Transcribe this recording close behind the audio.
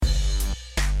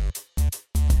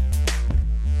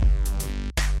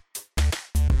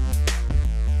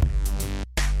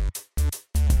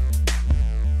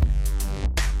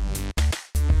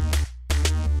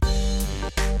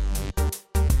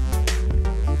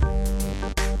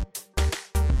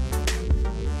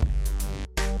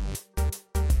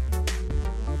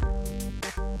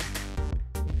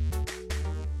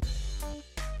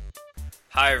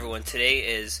Hi everyone, today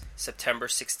is September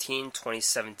 16,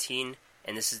 2017,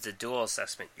 and this is the Duel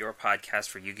Assessment, your podcast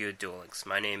for Yu-Gi-Oh! Duel Links.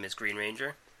 My name is Green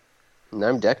Ranger, And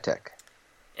I'm Deck Tech.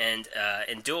 and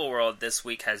in Duel World this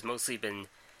week has mostly been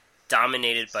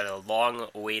dominated by the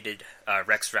long-awaited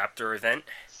Rex Raptor event.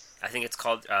 I think it's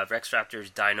called Rex Raptor's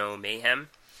Dino Mayhem,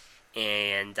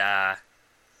 and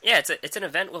it's an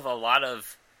event with a lot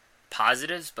of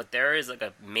positives, but there is like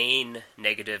a main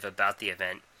negative about the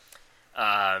event.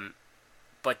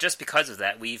 But just because of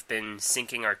that, we've been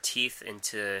sinking our teeth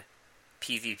into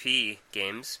PvP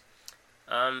games.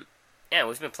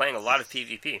 We've been playing a lot of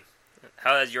PvP.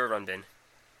 How has your run been?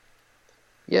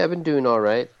 Yeah, I've been doing all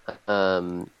right.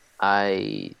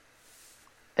 I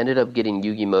ended up getting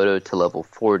Yugimoto to level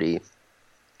 40,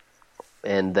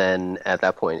 and then at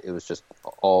that point it was just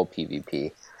all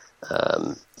PvP.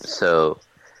 So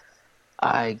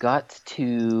I got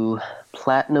to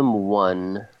Platinum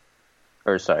 1,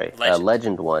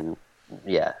 Legend 1,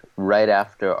 right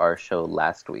after our show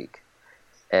last week.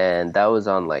 And that was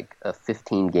on like a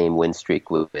 15-game win streak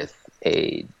with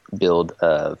a build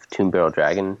of Tomb Barrel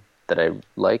Dragon that I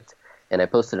liked, and I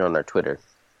posted it on our Twitter.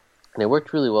 And it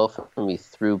worked really well for me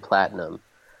through Platinum.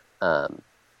 And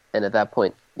at that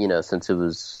point, since it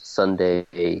was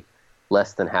Sunday,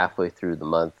 less than halfway through the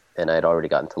month, and I'd already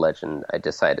gotten to Legend, I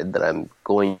decided that I'm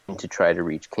going to try to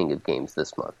reach King of Games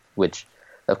this month, which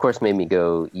of course made me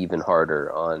go even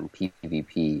harder on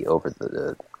PvP over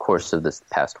the course of this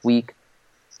past week.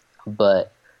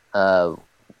 But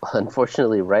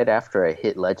unfortunately, right after I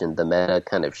hit Legend, the meta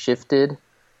kind of shifted,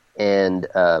 and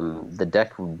the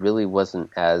deck really wasn't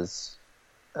as,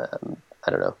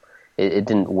 it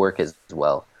didn't work as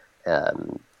well.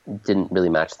 Didn't really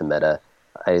match the meta.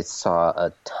 I saw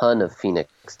a ton of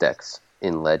Phoenix decks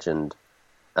in Legend,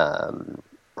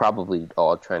 probably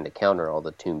all trying to counter all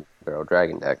the Tomb Barrel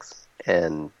Dragon decks,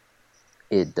 and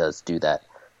it does do that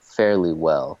fairly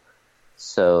well.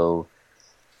 So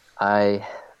I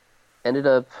ended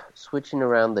up switching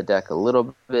around the deck a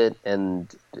little bit,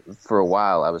 and for a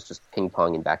while I was just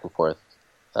ping-ponging back and forth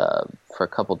for a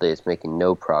couple days, making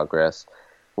no progress.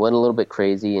 Went a little bit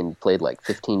crazy and played like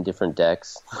 15 different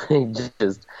decks,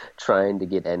 just trying to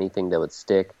get anything that would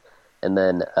stick. And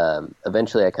then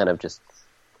eventually I kind of just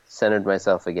centered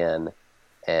myself again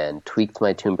and tweaked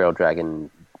my Tomb Barrel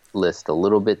Dragon list a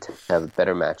little bit to have a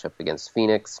better matchup against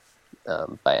Phoenix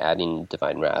by adding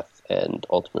Divine Wrath and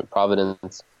Ultimate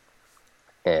Providence.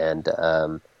 And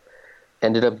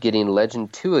ended up getting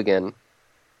Legend 2 again.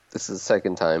 This is the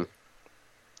second time.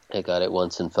 I got it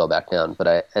once and fell back down, but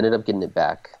I ended up getting it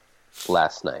back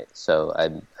last night. So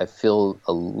I feel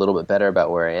a little bit better about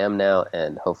where I am now,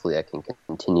 and hopefully I can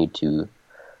continue to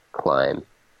climb.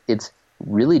 It's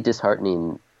really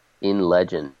disheartening in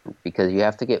Legend because you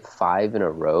have to get 5 in a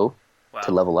row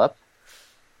to level up,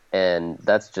 and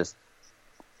that's just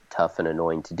tough and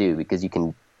annoying to do because you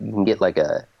can get like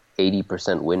a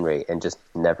 80% win rate and just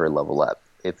never level up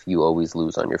if you always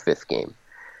lose on your 5th game.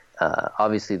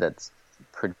 Obviously that's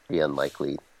pretty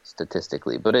unlikely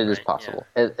statistically, but it is possible.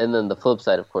 Yeah. And then the flip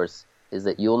side, of course, is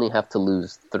that you only have to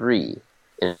lose 3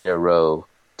 in a row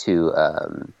to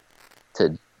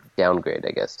downgrade,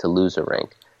 I guess, to lose a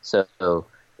rank. So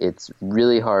it's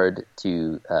really hard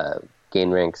to gain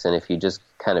ranks, and if you just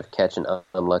kind of catch an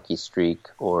unlucky streak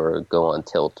or go on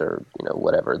tilt or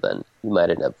whatever, then you might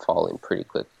end up falling pretty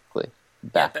quickly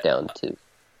back down to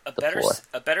the floor.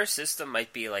 A better system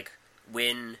might be like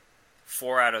win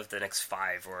 4 out of the next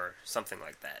 5 or something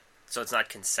like that, so it's not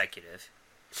consecutive.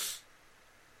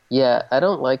 Yeah, I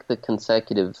don't like the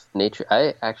consecutive nature.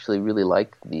 I actually really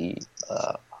like the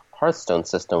Hearthstone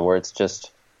system where it's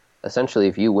just essentially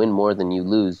if you win more than you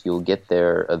lose, you'll get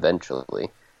there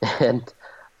eventually. And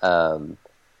I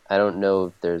don't know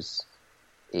if there's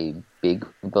a big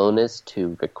bonus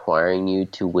to requiring you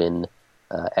to win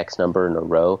X number in a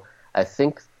row. I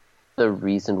think the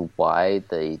reason why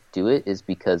they do it is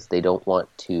because they don't want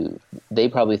to. They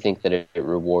probably think that it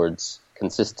rewards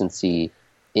consistency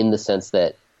in the sense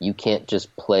that you can't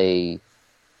just play,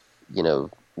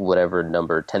 whatever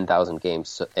number, 10,000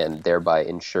 games and thereby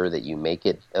ensure that you make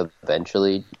it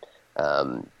eventually,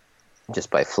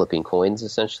 just by flipping coins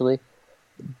essentially.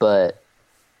 But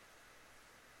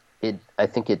I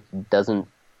think it doesn't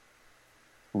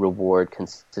reward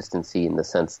consistency in the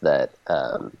sense that,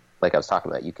 like I was talking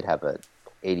about, you could have a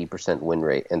 80% win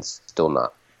rate and still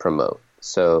not promote.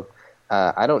 So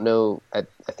I don't know. I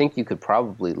think you could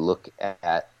probably look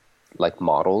at like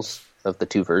models of the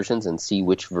 2 versions and see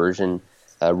which version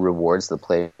rewards the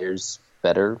players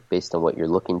better based on what you're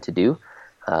looking to do.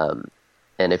 And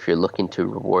if you're looking to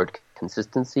reward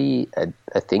consistency,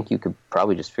 I think you could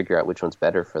probably just figure out which one's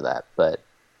better for that. But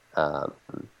um,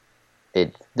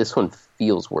 this one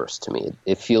feels worse to me.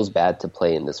 It feels bad to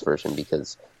play in this version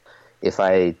because if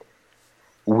I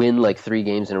win like 3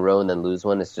 games in a row and then lose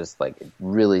one, it's just like it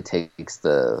really takes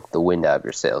the wind out of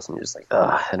your sails, and you're just like,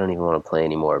 oh, I don't even want to play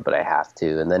anymore, but I have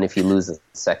to. And then if you lose the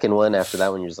second one after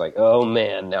that one, you're just like, oh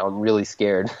man, now I'm really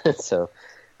scared. So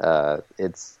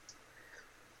it's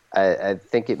I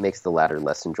think it makes the ladder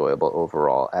less enjoyable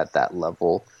overall at that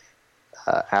level.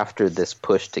 After this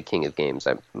push to King of Games,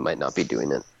 I might not be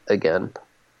doing it again.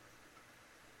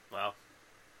 Wow.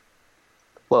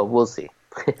 Well, we'll see.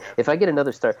 If I get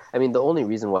another start, I mean, the only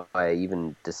reason why I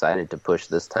even decided to push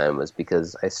this time was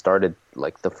because I started,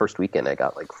 like, the first weekend I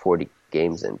got, like, 40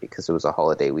 games in because it was a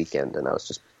holiday weekend, and I was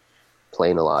just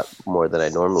playing a lot more than I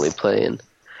normally play, and,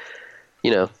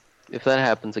 you know, if that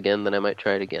happens again, then I might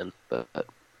try it again, but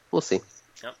we'll see.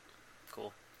 Yep.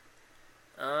 Cool.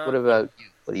 What about you?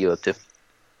 What are you up to?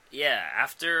 Yeah,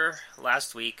 after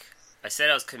last week, I said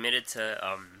I was committed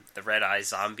to the Red Eye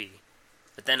Zombie.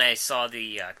 But then I saw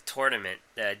the tournament,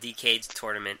 the Decades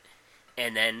tournament,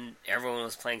 and then everyone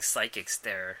was playing Psychics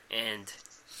there. And,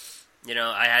 you know,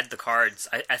 I had the cards.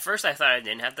 At first I thought I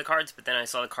didn't have the cards, but then I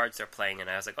saw the cards they're playing, and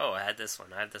I was like, oh, I had this one.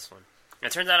 And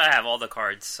it turns out I have all the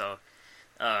cards, so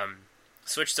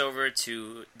switched over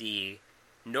to the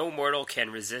No Mortal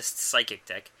Can Resist Psychic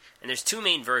deck. And there's 2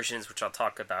 main versions, which I'll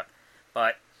talk about.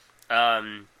 But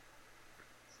I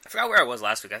forgot where I was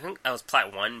last week. I think I was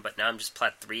Plat 1, but now I'm just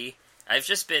Plat 3. I've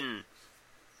just been,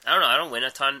 I don't know, I don't win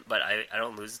a ton, but I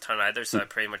don't lose a ton either, so I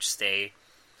pretty much stay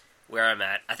where I'm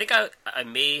at. I think I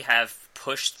may have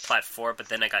pushed Plat 4, but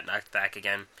then I got knocked back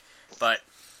again. But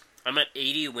I'm at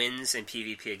 80 wins in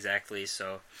PvP exactly,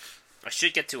 so I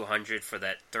should get to 100 for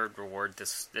that third reward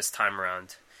this time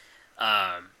around.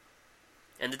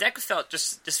 And the deck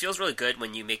just feels really good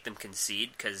when you make them concede,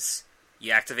 because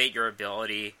you activate your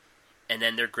ability, and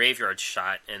then their graveyard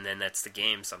shot, and then that's the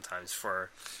game sometimes for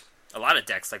a lot of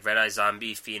decks, like Red Eye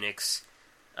Zombie, Phoenix,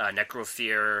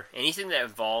 Necrofear, anything that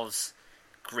involves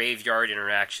graveyard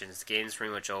interactions, the game's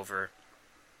pretty much over.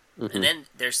 Mm-hmm. And then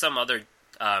there's some other,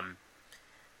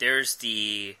 there's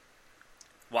the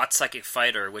Watt Psychic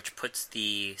Fighter, which puts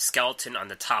the skeleton on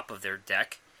the top of their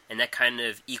deck, and that kind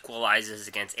of equalizes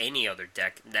against any other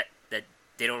deck that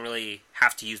they don't really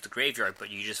have to use the graveyard, but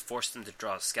you just force them to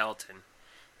draw a skeleton,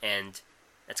 and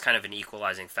that's kind of an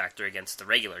equalizing factor against the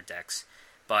regular decks.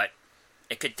 But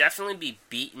it could definitely be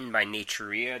beaten by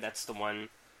Naturia. That's the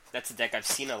deck I've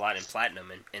seen a lot in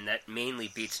Platinum, and that mainly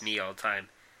beats me all the time.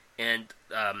 And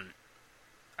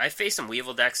I face some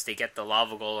Weevil decks. They get the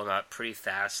Lava Golem out pretty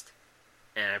fast,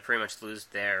 and I pretty much lose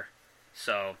there.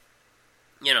 So,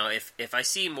 you know, if I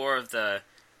see more of the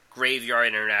graveyard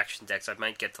interaction decks, I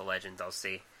might get to Legend. I'll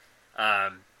see.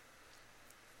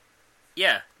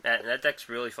 Yeah, that deck's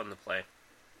really fun to play.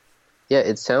 Yeah,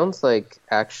 it sounds like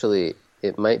actually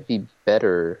it might be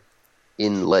better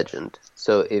in Legend.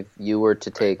 So if you were to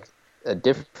take a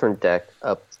different deck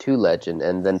up to Legend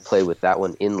and then play with that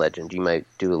one in Legend, you might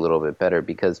do a little bit better,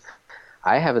 because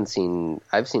I've seen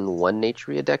one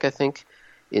Naturia deck, I think,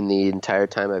 in the entire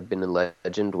time I've been in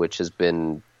Legend, which has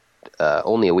been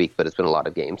only a week, but it's been a lot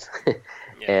of games.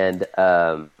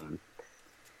 Yeah.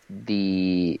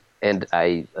 And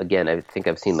I think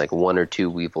I've seen like 1 or 2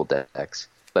 Weevil decks,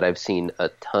 but I've seen a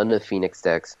ton of Phoenix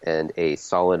decks and a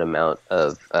solid amount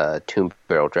of Tomb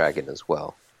Barrel Dragon as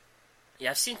well. Yeah,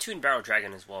 I've seen Tomb Barrel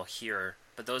Dragon as well here,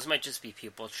 but those might just be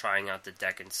people trying out the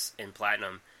deck in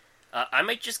Platinum. I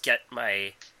might just get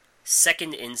my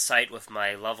second insight with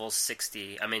my level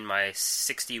 60, my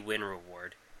 60 win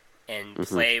reward, and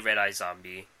play Red Eye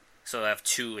Zombie, so I have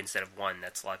 2 instead of 1.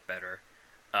 That's a lot better.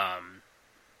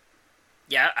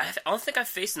 Yeah, I don't think I've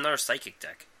faced another Psychic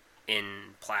deck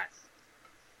in Plat.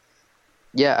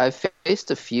 Yeah, I've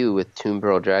faced a few with Tomb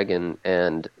Barrel Dragon,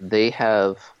 and they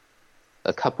have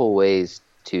a couple ways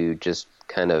to just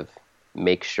kind of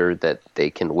make sure that they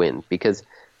can win. Because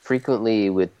frequently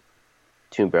with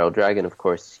Tomb Barrel Dragon, of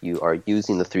course, you are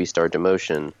using the 3-star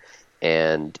demotion,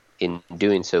 and in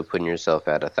doing so, putting yourself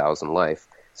at 1,000 life.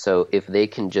 So if they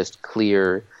can just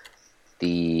clear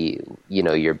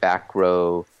your back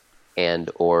row and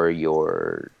or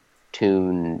your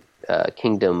Toon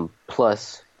Kingdom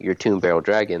plus your Tomb Barrel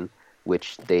Dragon,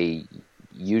 which they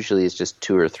usually is just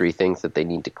 2 or 3 things that they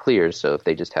need to clear. So if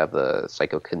they just have a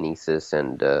Psychokinesis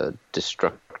and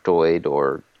Destructoid,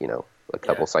 or a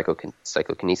couple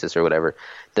Psychokinesis or whatever,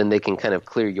 then they can kind of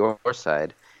clear your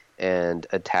side and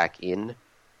attack in.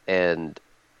 And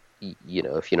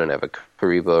if you don't have a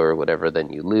Karibo or whatever,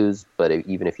 then you lose. But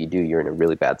even if you do, you're in a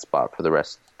really bad spot for the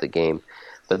rest of the game.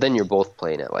 But then you're both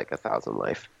playing at like 1,000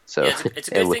 life. So Yeah, it's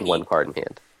a good and with thing one card in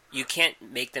hand. you can't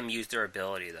make them use their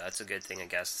ability, though. That's a good thing, I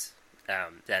guess,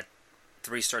 that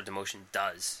 3-star demotion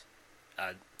does.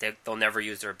 They'll never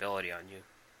use their ability on you,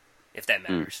 if that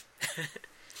matters.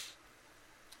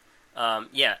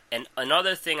 Yeah, and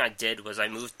another thing I did was I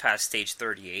moved past stage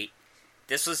 38.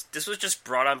 This was just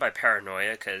brought on by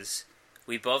paranoia, because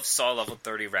we both saw level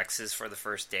 30 Rexes for the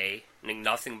first day,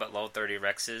 nothing but level 30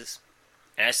 Rexes.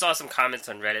 And I saw some comments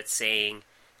on Reddit saying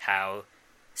how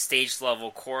stage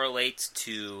level correlates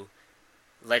to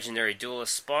legendary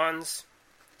duelist spawns.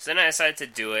 So then I decided to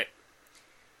do it,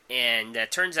 and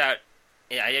turns out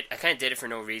I kind of did it for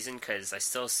no reason, because I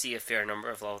still see a fair number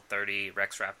of level 30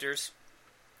 Rex Raptors.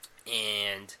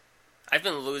 And I've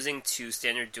been losing to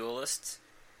standard duelists,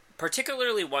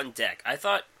 particularly one deck. I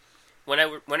thought, when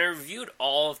I reviewed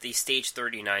all of the stage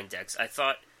 39 decks, I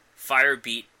thought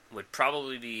Firebeat would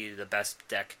probably be the best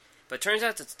deck. But it turns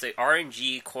out it's the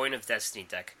RNG Coin of Destiny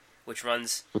deck, which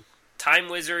runs Time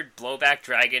Wizard, Blowback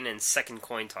Dragon, and Second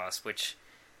Coin Toss, which...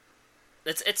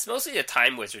 It's mostly the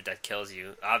Time Wizard that kills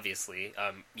you, obviously.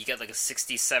 You get like a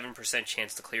 67%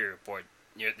 chance to clear your board.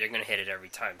 They're going to hit it every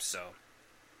time, so...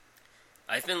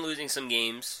 I've been losing some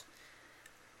games,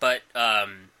 but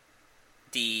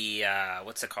the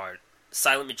what's the card?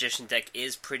 Silent Magician deck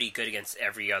is pretty good against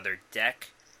every other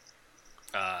deck,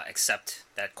 except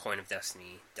that Coin of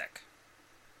Destiny deck.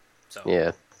 So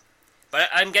yeah, but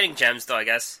I'm getting gems though. I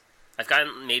guess I've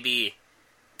gotten maybe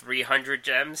 300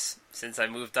 gems since I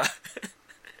moved up.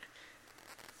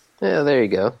 Yeah, there you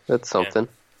go. That's something.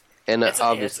 Yeah. And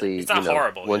obviously, it's not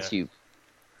horrible. Once you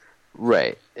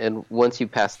right, and once you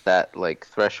pass that like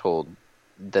threshold,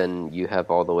 then you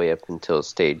have all the way up until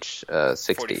stage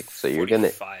 60. 40, so you're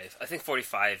 45. I think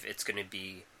 45. It's going to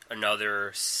be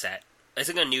another set. I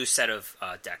think a new set of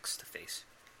decks to face.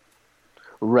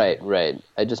 Right.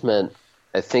 I just meant,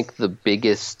 I think the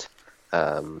biggest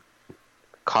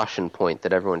caution point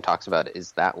that everyone talks about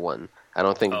is that one. I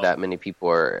don't think that many people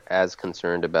are as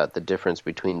concerned about the difference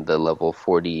between the level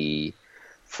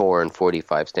 44 and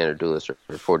 45 standard duelist, or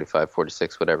 45,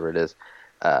 46, whatever it is.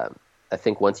 I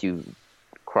think once you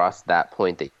cross that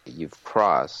point that you've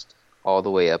crossed, all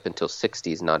the way up until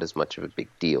 60 is not as much of a big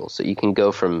deal. So you can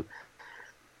go from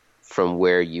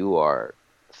where you are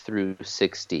through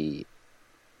 60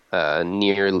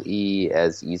 nearly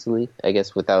as easily, I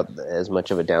guess, without as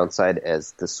much of a downside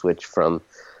as the switch from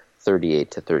 38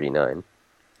 to 39.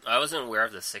 I wasn't aware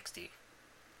of the 60.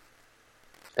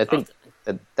 I think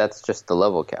that's just the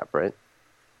level cap, right?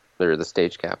 Or the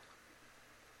stage cap.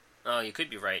 Oh, you could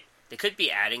be right. They could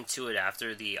be adding to it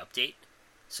after the update.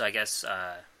 So I guess,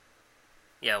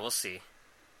 yeah, we'll see.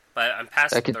 But I'm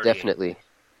past 38.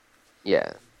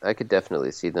 I could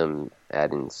definitely see them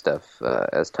adding stuff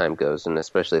as time goes, and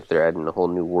especially if they're adding a whole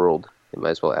new world, they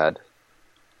might as well add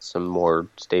some more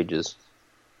stages.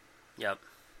 Yep.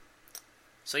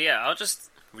 So yeah, I'll just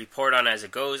report on as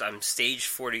it goes. I'm stage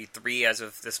 43 as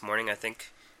of this morning, I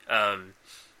think. I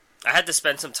had to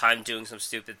spend some time doing some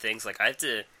stupid things. Like I have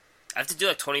to do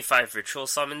like 25 ritual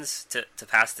summons to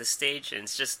pass this stage, and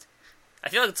it's just, I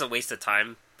feel like it's a waste of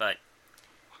time, but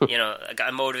you know,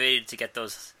 I'm motivated to get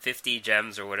those 50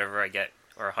 gems or whatever I get,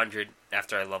 or 100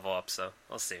 after I level up, so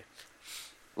we'll see.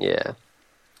 Yeah.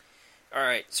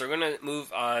 Alright, so we're going to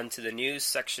move on to the news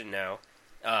section now.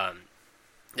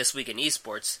 This week in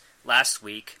esports, last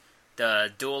week,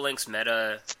 the Duel Links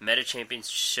Meta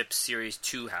Championship Series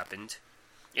 2 happened.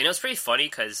 And it was pretty funny,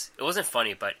 because, it wasn't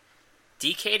funny, but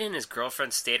DK and his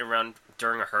girlfriend stayed around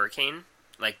during a hurricane.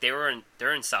 Like, they're in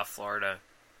South Florida.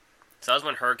 So that was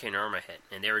when Hurricane Irma hit,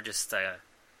 and they were just,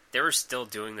 they were still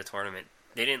doing the tournament.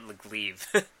 They didn't leave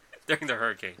during the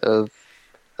hurricane.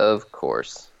 Of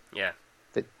course. Yeah.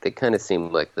 They kind of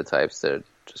seem like the types that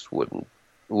just wouldn't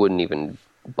even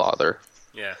bother.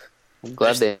 Yeah. I'm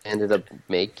glad they ended up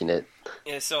making it.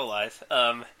 Yeah, so alive.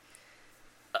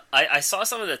 I saw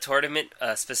some of the tournament,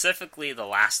 specifically the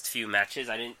last few matches.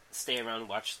 I didn't stay around and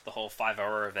watch the whole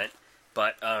 5-hour event,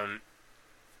 but,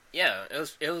 yeah,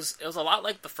 it was a lot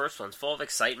like the first ones, full of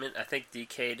excitement. I think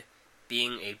DK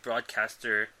being a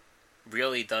broadcaster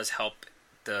really does help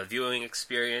the viewing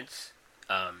experience.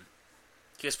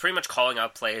 He was pretty much calling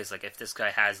out plays, like if this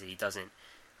guy has it, he doesn't,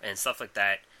 and stuff like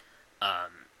that.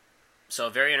 So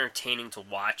very entertaining to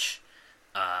watch.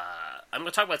 I'm going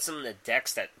to talk about some of the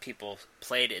decks that people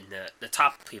played in the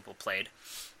top people played.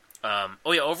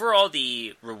 Overall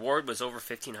the reward was over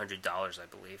 $1,500, I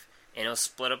believe. And it was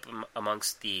split up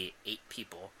amongst the 8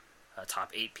 people,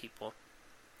 top 8 people.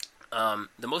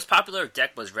 The most popular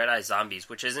deck was Red Eye Zombies,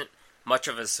 which isn't much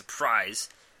of a surprise.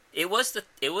 it was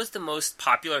the most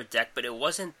popular deck, but it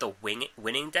wasn't the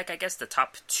winning deck. I guess the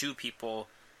top two people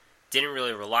didn't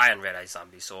really rely on Red Eye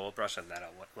Zombies, so we'll brush on that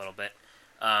a little bit.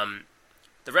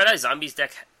 The Red Eye Zombies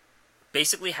deck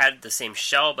basically had the same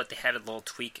shell, but they had a little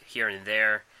tweak here and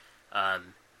there.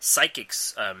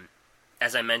 Psychics,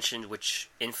 as I mentioned, which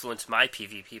influenced my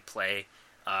PvP play,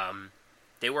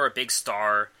 they were a big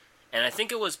star, and I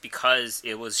think it was because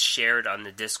it was shared on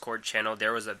the Discord channel.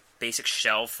 There was a basic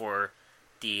shell for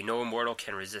the No Immortal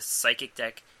Can Resist Psychic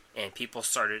deck, and people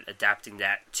started adapting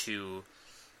that to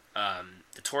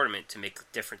the tournament to make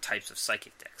different types of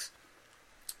Psychic decks.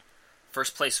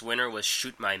 First place winner was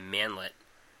Shoot My Manlet.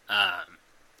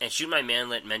 And Shoot My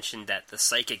Manlet mentioned that the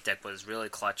Psychic deck was really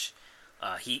clutch.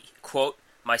 He, quote,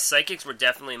 "My Psychics were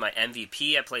definitely my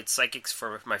MVP. I played Psychics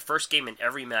for my first game in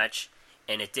every match,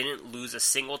 and it didn't lose a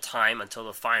single time until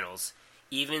the finals.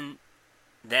 Even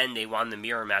then, they won the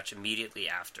mirror match immediately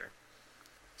after."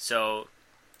 So,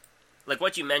 like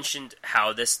what you mentioned,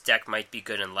 how this deck might be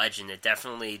good in Legend, it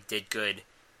definitely did good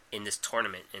in this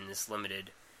tournament, in this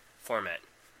limited format.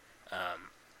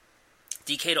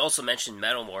 DK also mentioned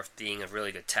Metalmorph being a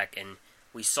really good tech, and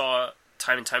we saw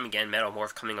time and time again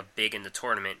Metalmorph coming up big in the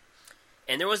tournament.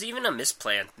 And there was even a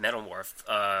misplay on Metalmorph.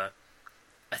 I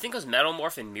think it was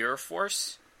Metalmorph and Mirror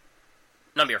Force.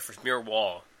 Not Mirror Force, Mirror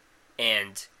Wall.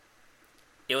 And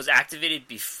it was activated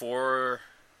before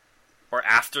or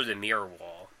after the Mirror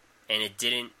Wall, and it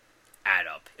didn't add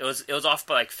up. It was off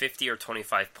by like 50 or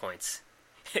 25 points.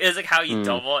 It was like how you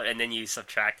double it and then you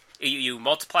subtract. You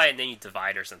multiply and then you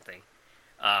divide or something.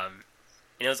 And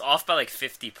it was off by like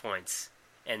 50 points,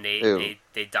 and they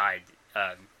died.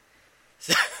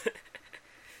 So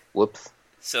Whoops.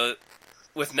 So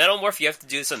with Metalmorph, you have to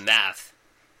do some math,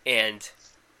 and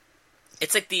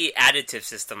it's like the additive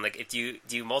system. Like, if do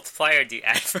you multiply or do you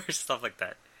add first, stuff like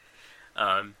that.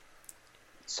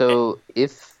 So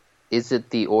is it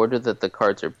the order that the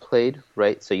cards are played,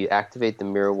 right? So you activate the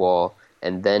Mirror Wall,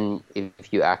 and then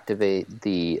if you activate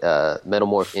the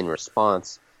Metalmorph in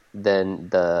response, then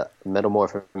the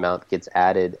Metalmorph amount gets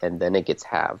added, and then it gets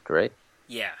halved, right?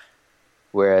 Yeah.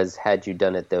 Whereas had you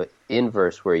done it the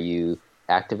inverse, where you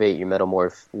activate your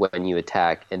Metalmorph when you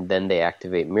attack, and then they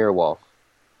activate Mirror Wall,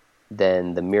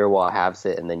 then the Mirror Wall halves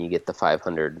it, and then you get the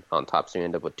 500 on top, so you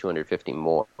end up with 250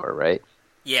 more, right?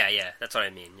 Yeah, that's what I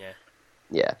mean, yeah.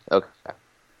 Yeah, okay.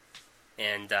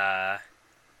 And, oh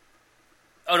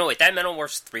no, wait, that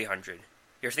Metalmorph's 300.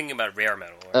 You're thinking about Rare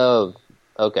Metalmorph. Oh,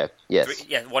 okay, yes.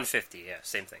 150, yeah,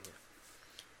 same thing.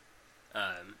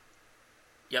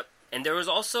 Yep, and there was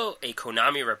also a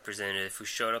Konami representative who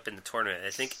showed up in the tournament. I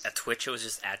think at Twitch it was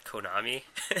just at Konami.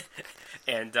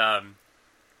 And,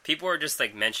 people were just,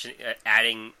 like,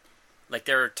 adding, like,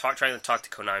 they were trying to talk to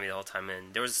Konami the whole time,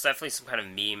 and there was definitely some kind of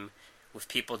meme with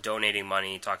people donating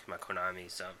money talking about Konami,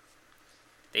 so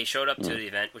they showed up to the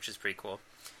event, which is pretty cool.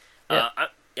 Yeah.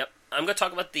 I'm going to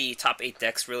talk about the top 8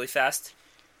 decks really fast.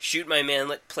 Shoot My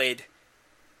Manlet played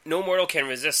No Mortal Can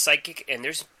Resist Psychic, and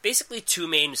there's basically 2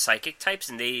 main Psychic types,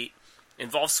 and they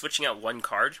involve switching out one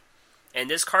card. And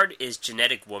this card is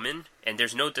Genetic Woman, and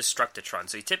there's no Destructitron,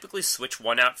 so you typically switch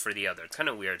one out for the other. It's kind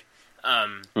of weird.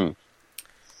 And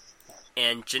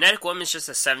Genetic Woman is just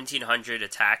a 1700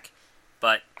 attack,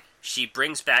 but she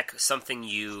brings back something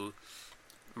you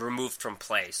removed from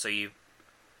play. So you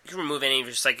can remove any of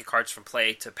your Psychic cards from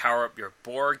play to power up your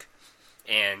Borg,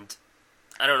 and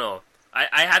I don't know.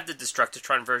 I have the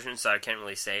Destructitron version, so I can't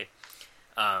really say.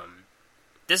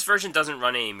 This version doesn't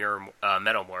run any mirror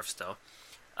Metalmorphs, though.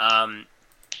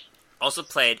 Also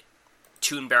played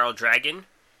Toon Barrel Dragon.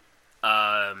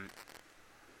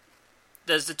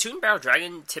 Does the Toon Barrel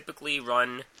Dragon typically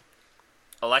run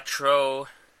Electro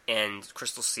and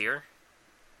Crystal Seer?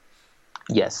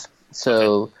 Yes.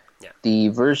 So the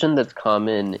version that's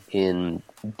common in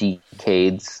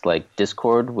Decade's like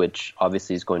Discord, which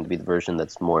obviously is going to be the version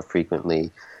that's more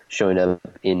frequently showing up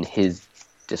in his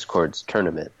Discord's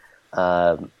tournament,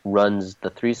 runs the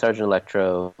 3 Sergeant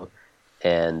Electro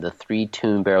and the 3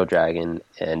 Toon Barrel Dragon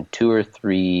and 2 or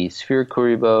 3 Sphere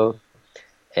Kuriboh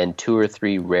and 2 or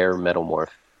 3 Rare Metalmorph,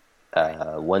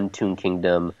 1 Toon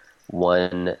Kingdom,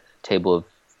 1 Table of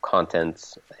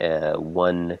Contents,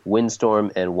 1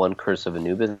 Windstorm, and 1 Curse of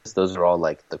Anubis. Those are all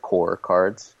like the core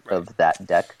cards of that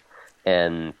deck.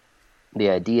 And the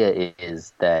idea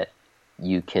is that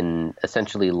you can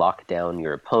essentially lock down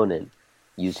your opponent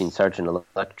using Sergeant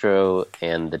Electro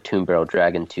and the Toon Barrel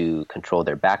Dragon to control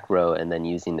their back row, and then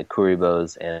using the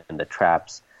Kuribohs and the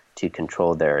traps to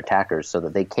control their attackers, so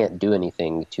that they can't do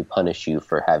anything to punish you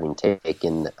for having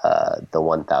taken the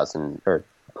 1,000 or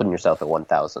putting yourself at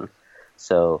 1,000.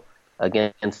 So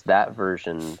against that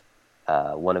version,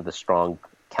 one of the strong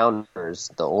counters,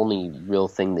 the only real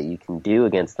thing that you can do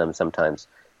against them sometimes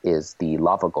is the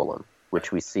Lava Golem,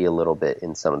 which we see a little bit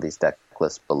in some of these deck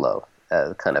lists below,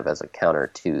 kind of as a counter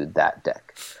to that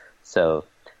deck. So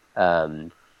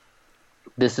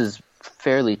this is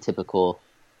fairly typical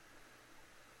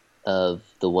of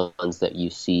the ones that you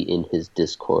see in his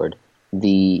Discord.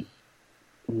 The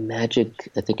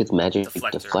magic, I think it's magic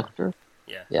deflector.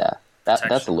 Yeah,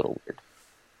 that's a little weird.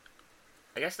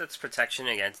 I guess that's protection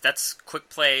against. That's quick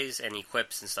plays and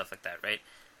equips and stuff like that, right?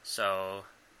 So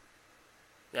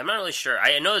yeah, I'm not really sure.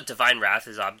 I know the Divine Wrath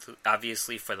is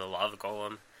obviously for the Lava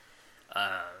Golem.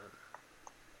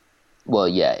 Well,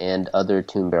 yeah, and other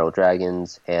Tomb Barrel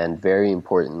Dragons, and very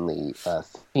importantly,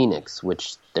 Phoenix,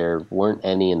 which there weren't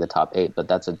any in the top 8, but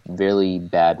that's a really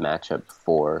bad matchup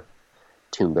for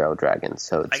Tomb Barrel Dragons,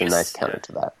 so it's a nice counter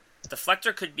to that.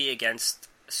 Deflector could be against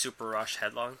Super Rush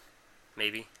Headlong,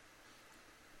 maybe?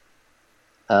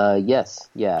 Yes,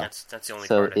 yeah. That's the only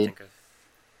card I think of.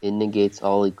 It negates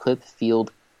all equip,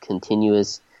 field,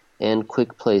 continuous, and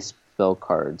quick play spell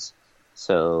cards.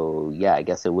 So, yeah, I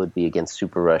guess it would be against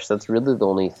Super Rush. That's really the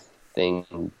only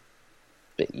thing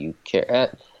that you care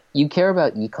at. You care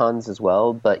about Econs as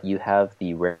well, but you have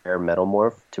the rare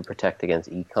Metalmorph to protect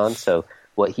against Econ. So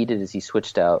what he did is he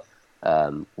switched out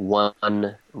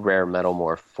one rare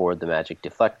Metalmorph for the Magic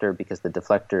Deflector, because the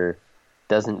Deflector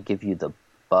doesn't give you the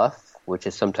buff, which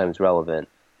is sometimes relevant,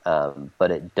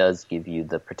 but it does give you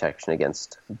the protection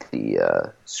against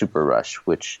the Super Rush,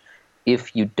 which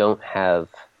if you don't have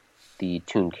the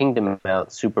Toon Kingdom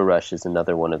out, Super Rush is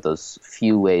another one of those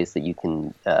few ways that you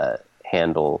can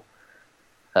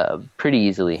pretty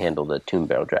easily handle the Tomb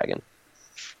Barrel Dragon.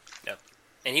 Yep.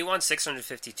 And he won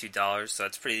 $652, so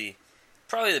that's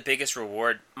probably the biggest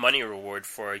money reward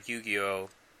for a Yu-Gi-Oh!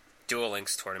 Duel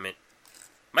Links tournament.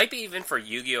 Might be even for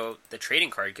Yu-Gi-Oh! The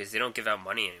trading card, because they don't give out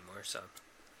money anymore, so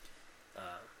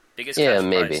biggest cash prize.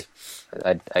 Maybe.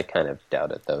 I kind of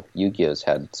doubt it, though. Yu-Gi-Oh's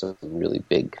had some really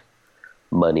big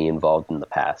money involved in the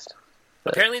past.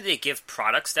 But apparently they give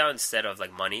products now instead of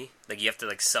like money. Like you have to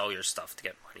like sell your stuff to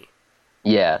get money.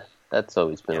 Yeah, that's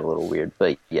always been a little weird,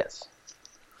 but yes.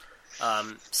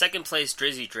 Second place,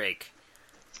 Drizzy Drake.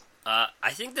 I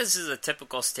think this is a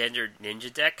typical standard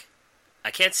ninja deck.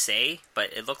 I can't say,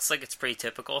 but it looks like it's pretty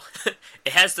typical.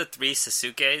 It has the 3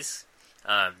 Sasukes,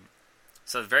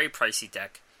 so a very pricey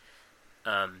deck.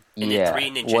 And then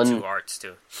 3 ninjutsu arts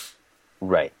too.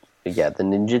 Right. Yeah, the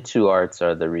ninjutsu arts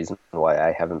are the reason why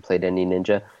I haven't played any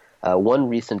ninja. One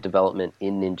recent development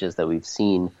in ninjas that we've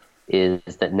seen is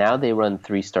that now they run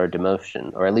 3-star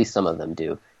demotion, or at least some of them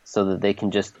do, so that they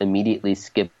can just immediately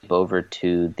skip over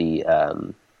to the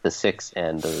 6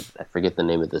 and I forget the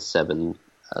name of the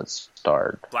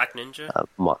 7-star. Black Ninja?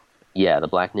 The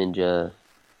Black Ninja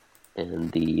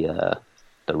and the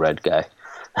red guy.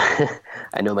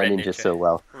 I know my ninja so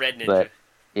well. Red Ninja. But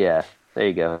yeah, there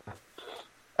you go.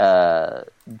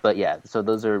 But yeah, so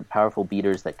those are powerful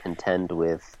beaters that contend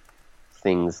with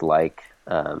things like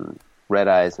Red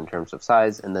Eyes in terms of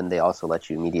size, and then they also let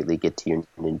you immediately get to your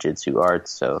ninjutsu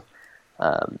arts. So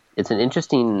it's an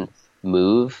interesting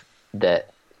move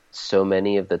that so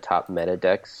many of the top meta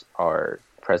decks are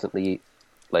presently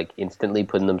like instantly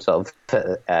putting themselves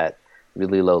at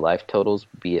really low life totals,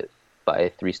 be it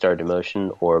by 3-star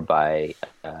demotion or by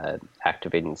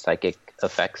activating psychic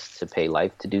effects to pay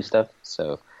life to do stuff.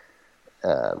 So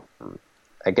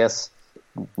I guess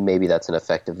maybe that's an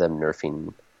effect of them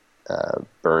nerfing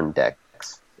burn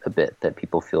decks a bit, that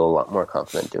people feel a lot more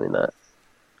confident doing that.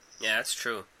 Yeah, that's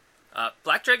true.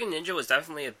 Black Dragon Ninja was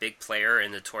definitely a big player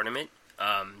in the tournament.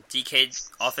 DK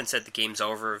often said the game's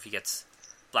over if he gets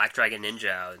Black Dragon Ninja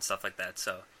out and stuff like that,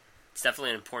 so it's definitely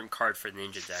an important card for the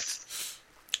ninja decks.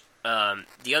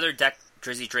 The other deck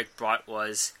Drizzy Drake brought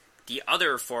was the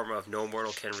other form of No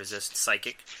Mortal Can Resist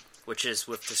Psychic, which is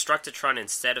with Destructitron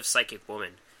instead of Psychic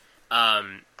Woman.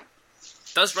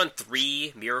 Does run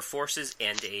 3 Mirror Forces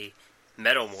and a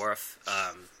Metalmorph.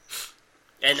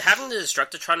 And having the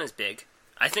Destructitron is big.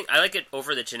 I think I like it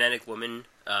over the Genetic Woman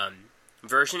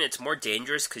version. It's more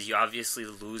dangerous because you obviously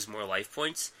lose more life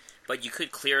points, but you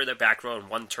could clear the back row in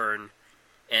 1 turn,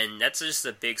 and that's just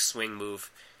a big swing move.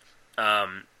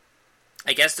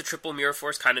 I guess the triple Mirror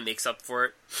Force kind of makes up for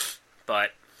it,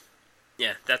 but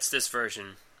yeah, that's this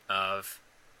version of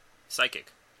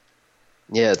Psychic.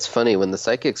 Yeah, it's funny, when the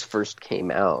Psychics first came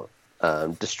out,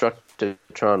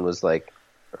 Destructitron was like,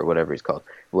 or whatever he's called,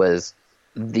 was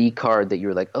the card that you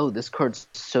were like, oh, this card's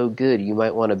so good, you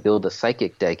might want to build a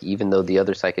Psychic deck even though the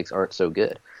other Psychics aren't so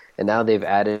good. And now they've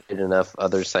added enough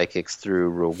other Psychics through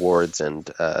rewards and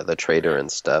the trader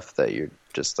and stuff that you're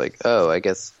just like, oh, I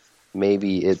guess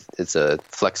maybe it's a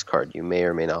flex card. You may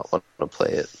or may not want to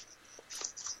play it.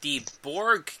 The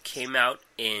Borg came out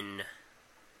in,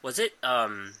 was it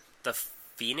the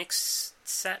Phoenix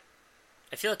set?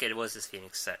 I feel like it was this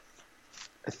Phoenix set.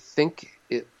 I think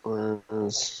it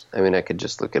was. I mean, I could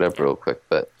just look it up real quick,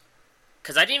 but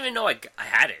because I didn't even know I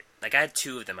had it. Like, I had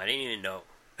 2 of them. I didn't even know.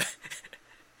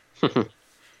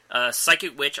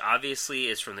 Psychic Witch obviously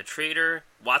is from the Trader.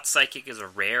 Watt Psychic is a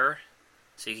rare,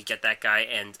 so you could get that guy.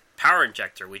 And Power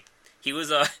Injector, he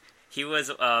was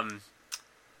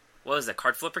what was that,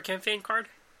 Card Flipper campaign card?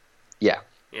 Yeah.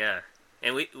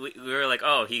 And we were like,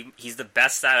 oh, he's the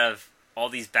best out of all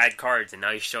these bad cards, and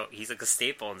now he's like a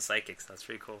staple in Psychics. That's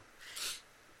pretty cool.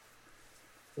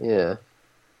 Yeah.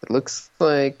 It looks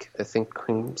like, I think,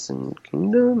 Crimson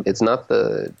Kingdom? It's not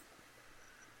the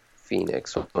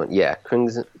Phoenix one. Yeah,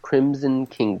 Crimson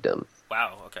Kingdom.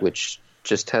 Wow, okay. Which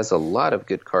just has a lot of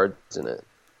good cards in it.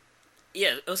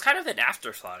 Yeah, it was kind of an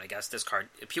afterthought, I guess, this card.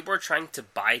 People were trying to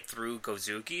buy through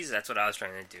Gozukis, that's what I was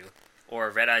trying to do. Or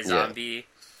Red Eye Zombie,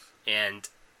 and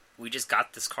we just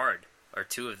got this card, or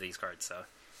 2 of these cards, so.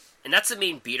 And that's the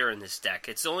main beater in this deck.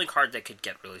 It's the only card that could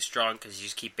get really strong, because you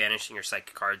just keep banishing your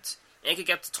Psychic cards, and it could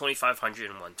get up to 2,500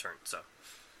 in 1 turn, so.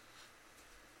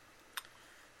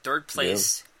 Third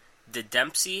place, the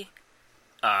Dempsey.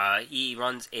 He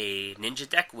runs a ninja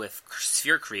deck with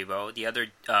Sphere Karibo. The other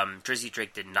Drizzy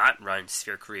Drake did not run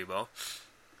Sphere Karibo.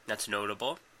 That's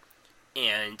notable.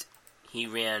 And he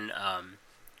ran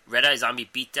Red Eye Zombie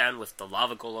Beatdown with the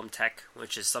Lava Golem tech,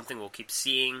 which is something we'll keep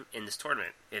seeing in this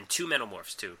tournament. And 2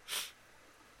 Metamorphs, too.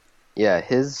 Yeah,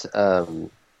 his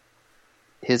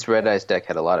Red Eyes deck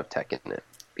had a lot of tech in it.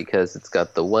 Because it's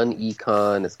got the 1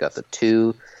 Econ, it's got the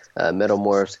 2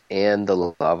 Metamorphs, and the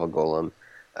Lava Golem.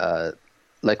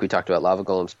 Like we talked about, Lava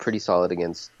Golem's pretty solid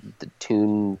against the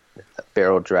Toon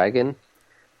Barrel Dragon,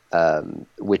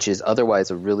 which is otherwise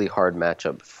a really hard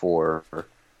matchup for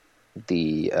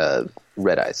the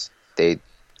Red Eyes. They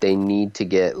need to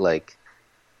get like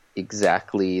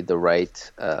exactly the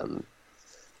right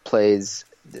plays.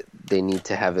 They need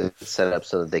to have it set up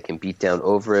so that they can beat down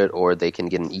over it, or they can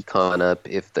get an Econ up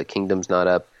if the Kingdom's not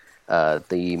up.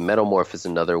 The Metamorph is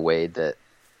another way that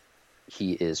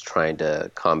he is trying to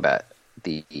combat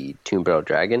the Toon Barrel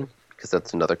Dragon, because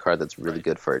that's another card that's really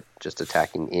good for just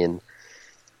attacking in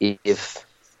if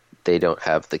they don't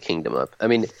have the Kingdom up. I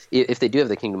mean, if they do have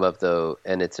the Kingdom up, though,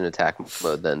 and it's an attack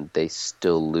mode, then they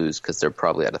still lose because they're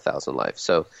probably at 1,000 life.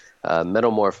 So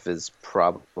Metamorph is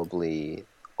probably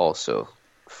also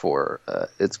for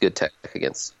it's good tech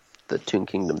against the Toon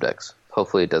Kingdom decks.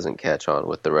 Hopefully it doesn't catch on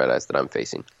with the Red Eyes that I'm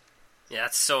facing. Yeah,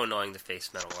 it's so annoying to face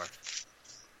Metamorph.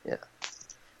 Yeah.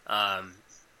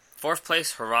 4th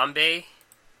place, Harambe.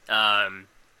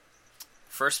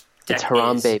 First deck it's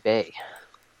Harambe Bay.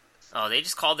 Oh, they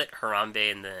just called it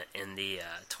Harambe in the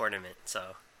tournament,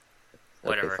 so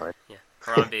whatever. Okay, yeah,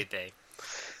 Harambe Bay.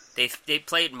 They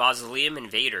played Mausoleum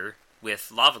Invader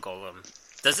with Lava Golem.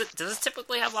 Does it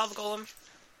typically have Lava Golem?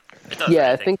 It does.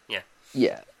 Yeah, right, I think. Yeah.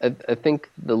 Yeah, I think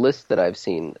the list that I've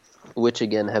seen, which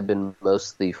again have been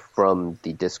mostly from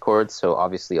the Discord, so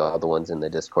obviously all the ones in the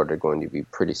Discord are going to be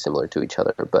pretty similar to each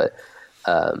other, but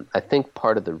I think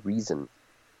part of the reason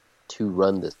to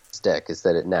run this deck is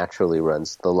that it naturally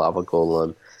runs the Lava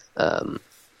Golem.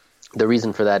 The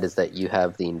reason for that is that you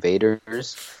have the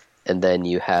Invaders, and then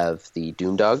you have the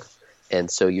Doomdog,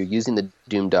 and so you're using the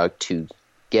Doomdog to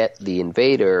get the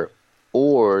Invader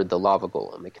or the Lava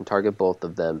Golem. It can target both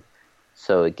of them.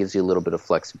 So it gives you a little bit of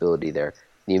flexibility there.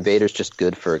 The Invader's just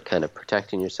good for kind of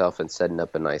protecting yourself and setting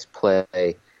up a nice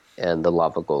play. And the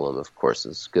Lava Golem, of course,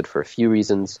 is good for a few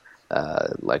reasons.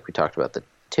 Like we talked about the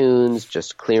tunes,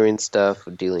 just clearing stuff,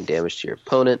 dealing damage to your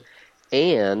opponent.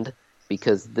 And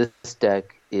because this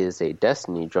deck is a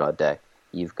Destiny draw deck,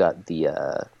 you've got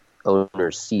the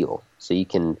Owner's Seal. So you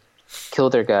can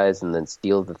kill their guys and then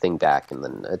steal the thing back and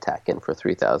then attack in for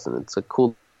 3,000. It's a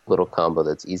cool little combo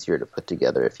that's easier to put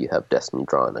together if you have Destiny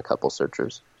draw and a couple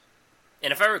searchers.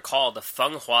 And if I recall, the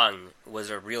Feng Huang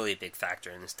was a really big factor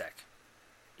in this deck.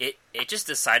 It just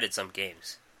decided some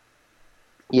games.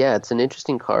 Yeah, it's an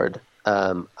interesting card.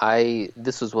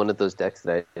 This was one of those decks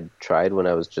that I had tried when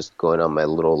I was just going on my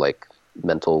little like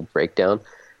mental breakdown,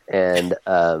 and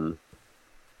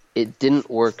it didn't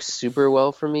work super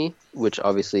well for me, which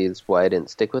obviously is why I didn't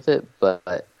stick with it.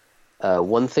 But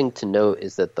one thing to note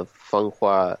is that the Feng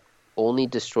Hua only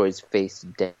destroys face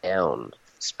down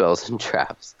spells and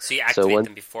traps. So you activate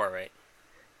them before,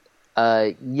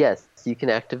 right? Yes, you can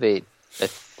activate, I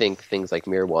think, things like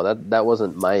Mirror Wall. That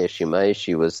wasn't my issue. My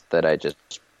issue was that I just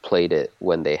played it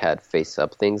when they had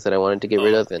face-up things that I wanted to get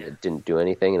rid of, and it didn't do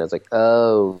anything. And I was like,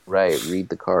 oh, right, read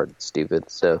the card, stupid.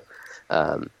 So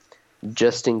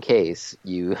just in case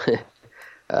you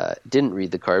didn't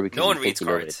read the card because you think you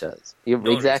know what it does.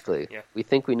 Exactly. Yeah. We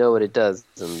think we know what it does,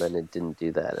 and then it didn't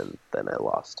do that, and then I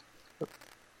lost.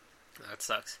 That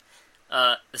sucks.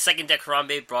 The second deck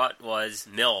Harambe brought was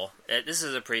Mill. This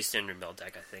is a pretty standard Mill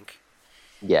deck, I think.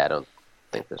 Yeah, I don't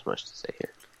think there's much to say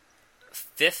here.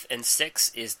 5th and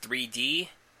 6th is 3D.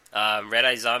 Red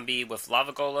Eye Zombie with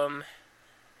Lava Golem.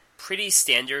 Pretty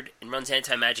standard. It runs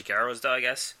anti-magic arrows, though, I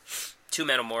guess. 2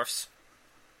 Metamorphs.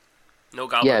 No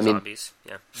Goblin Zombies.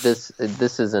 Yeah.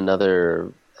 This is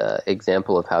another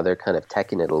example of how they're kind of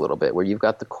teching it a little bit, where you've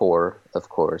got the core, of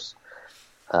course.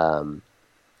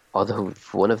 Although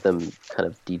one of them kind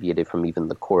of deviated from even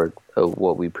the core of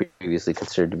what we previously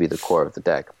considered to be the core of the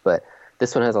deck. But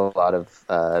this one has a lot of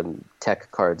tech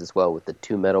cards as well, with the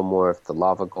 2 Metamorph, the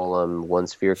Lava Golem, 1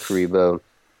 Sphere Karibo,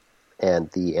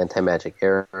 and the anti-magic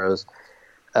arrows.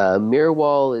 Mirror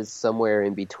Wall is somewhere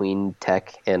in between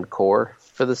tech and core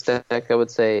for this deck, I would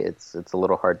say. It's a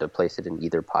little hard to place it in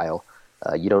either pile.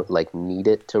 You don't need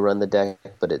it to run the deck,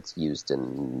 but it's used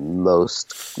in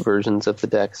most versions of the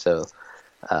deck, so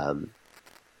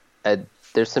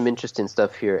there's some interesting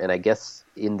stuff here, and I guess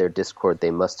in their Discord they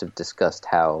must have discussed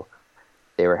how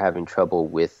they were having trouble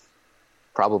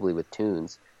probably with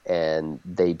tunes, and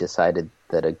they decided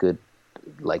that a good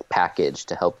package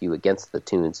to help you against the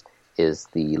tunes is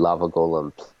the Lava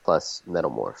Golem plus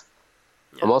Metamorph.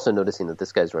 Yeah. I'm also noticing that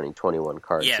this guy's running 21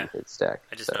 cards in his stack.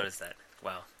 I just noticed that.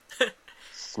 Wow.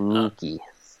 Sneaky.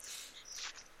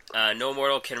 No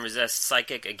Mortal can resist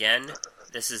Psychic again.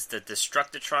 This is the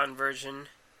Destructitron version.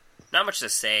 Not much to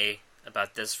say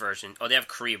about this version. Oh, they have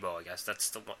Karibo, I guess. That's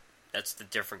the one. That's the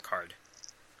different card.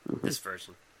 This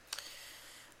version.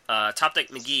 Top deck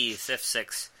McGee,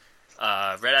 5th,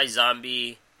 6th. Red Eye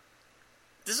Zombie.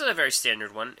 This is a very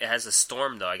standard one. It has a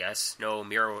Storm, though, I guess. No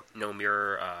mirror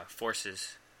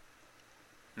forces.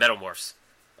 Metamorphs,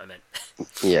 I meant.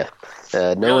 Yeah.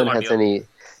 No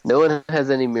one has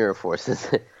any mirror forces.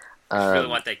 I really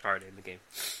want that card in the game.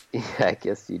 Yeah, I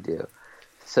guess you do.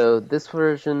 So this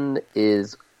version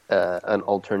is an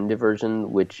alternative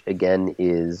version, which again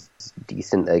is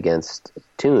decent against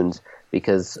tunes,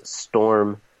 because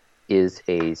Storm is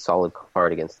a solid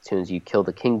card against tunes. You kill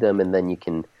the kingdom, and then you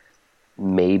can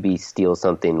maybe steal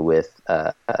something with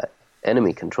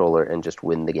enemy controller and just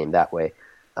win the game that way.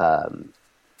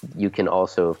 You can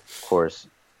also, of course,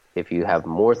 if you have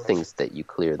more things that you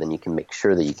clear, then you can make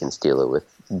sure that you can steal it with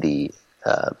the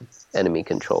enemy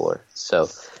controller. So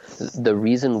the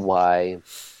reason why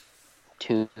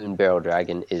Toon Barrel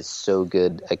Dragon is so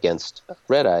good against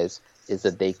Red Eyes is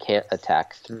that they can't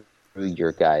attack through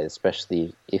your guys,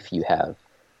 especially if you have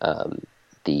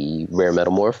the Rare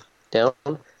Metamorph down,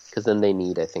 because then they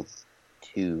need, I think,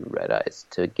 2 Red Eyes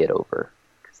to get over,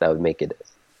 because that would make it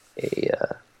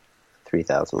a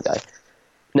 3,000 guy.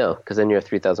 No, because then you're at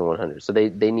 3,100. So they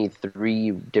need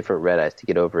 3 different Red Eyes to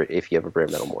get over it if you have a Rare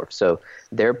Metamorph. So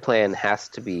their plan has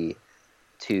to be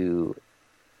to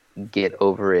get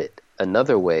over it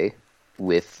another way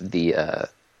with the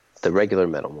regular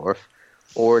Metamorph,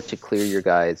 or to clear your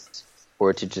guys,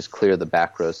 or to just clear the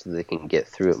back row so they can get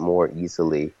through it more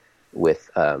easily with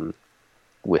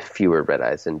fewer Red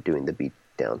Eyes and doing the beat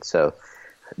down. So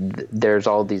there's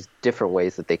all these different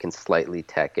ways that they can slightly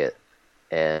tech it.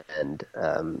 And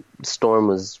Storm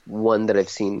was one that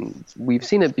we've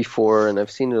seen it before, and I've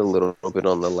seen it a little bit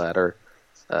on the ladder.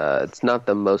 It's not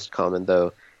the most common,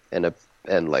 though,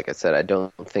 and like I said, I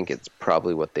don't think it's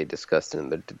probably what they discussed in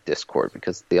the Discord,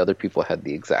 because the other people had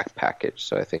the exact package,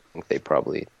 so I think they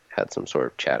probably had some sort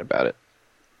of chat about it.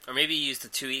 Or maybe you use the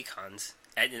 2 econs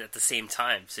at the same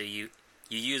time, so you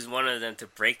use one of them to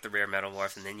break the Rare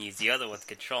Metamorph, and then use the other one to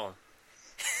control him.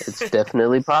 It's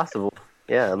definitely possible.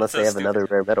 Yeah, unless they have another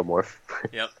Rare Metamorph.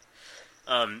 Yep.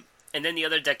 And then the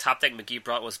other deck Top Deck McGee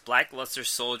brought was Blackluster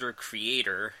Soldier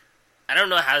Creator. I don't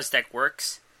know how this deck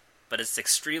works, but it's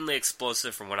extremely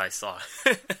explosive from what I saw.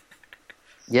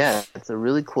 Yeah, it's a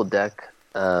really cool deck.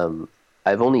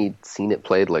 I've only seen it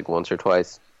played once or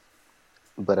twice,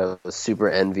 but I was super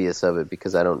envious of it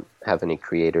because I don't have any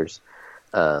creators.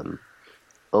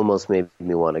 Almost made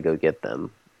me want to go get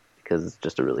them, because it's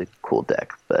just a really cool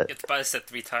deck. But you have to buy the set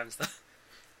 3 times, though.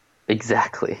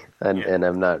 Exactly, and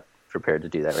I'm not prepared to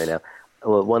do that right now.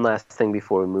 Well, one last thing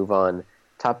before we move on.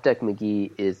 Top Deck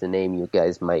McGee is a name you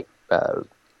guys might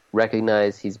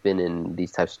recognize. He's been in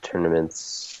these types of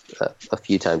tournaments a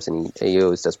few times, and he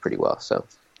always does pretty well. So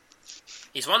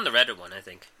he's won the Reddit one, I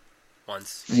think,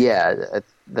 once. Yeah,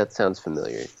 that sounds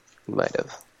familiar. He might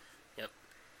have. Yep.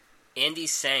 Andy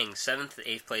Sang, 7th to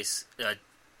 8th place.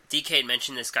 DK had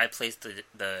mentioned this guy plays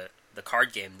the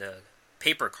card game, the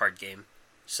paper card game.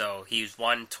 So he's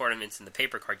won tournaments in the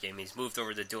paper card game. He's moved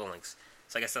over to Duel Links.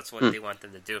 So I guess that's what they want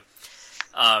them to do.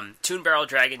 Toon Barrel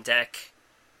Dragon deck.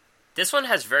 This one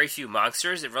has very few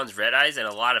monsters. It runs Red Eyes and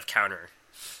a lot of counter.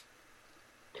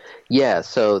 Yeah,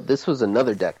 so this was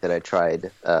another deck that I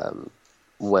tried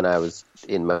when I was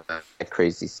in my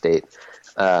crazy state.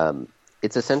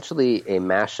 It's essentially a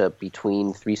mashup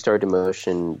between 3-star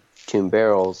Demotion Toon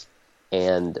Barrels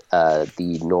and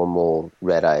the normal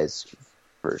Red Eyes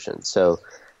version. So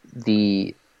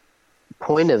the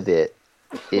point of it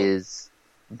is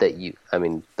that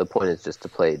the point is just to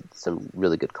play some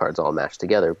really good cards all mashed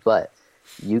together, but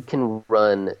you can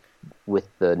run with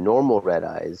the normal Red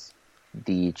Eyes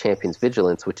the Champion's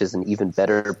Vigilance, which is an even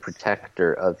better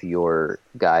protector of your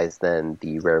guys than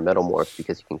the Rare Metamorph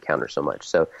because you can counter so much.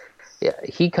 So yeah,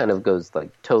 he kind of goes like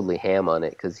totally ham on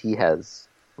it because he has,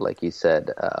 like you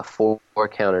said, 4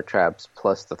 counter traps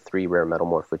plus the 3 Rare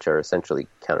Metamorph, which are essentially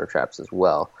counter traps as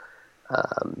well.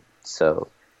 So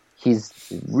he's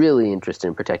really interested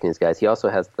in protecting his guys. He also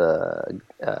has the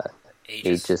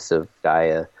Aegis of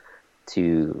Gaia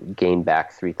to gain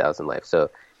back 3,000 life. So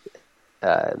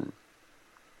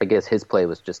I guess his play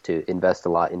was just to invest a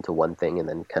lot into one thing and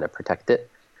then kind of protect it,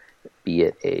 be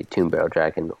it a Toon Barrel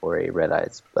Dragon or a Red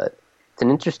Eyes. But it's an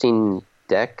interesting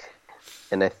deck,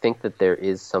 and I think that there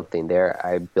is something there.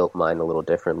 I built mine a little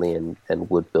differently and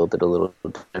would build it a little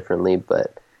differently,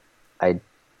 but I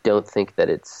don't think that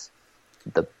it's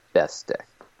the best deck.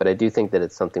 But I do think that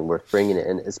it's something worth bringing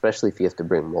in, especially if you have to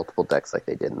bring multiple decks like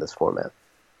they did in this format.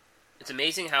 It's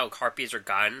amazing how Harpies are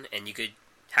gone, and you could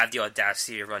have the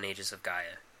audacity to run Aegis of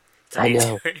Gaia. I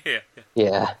know.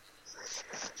 Yeah.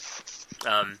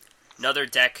 Another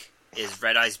deck is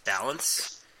Red Eyes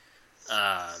Balance.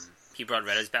 He brought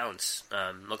Red Eyes Balance.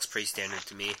 Looks pretty standard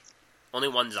to me. Only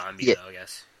one zombie, though, I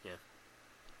guess. Yeah.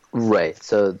 Right.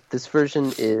 So this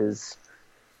version is...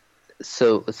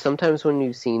 So sometimes when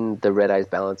you've seen the Red Eyes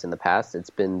Balance in the past, it's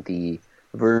been the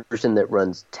version that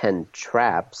runs 10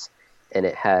 traps, and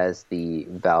it has the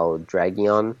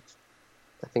Valdragion,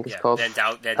 I think it's called.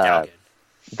 Vandalgan.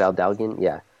 Valdalgan,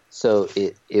 yeah. So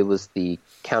it was the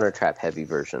counter trap heavy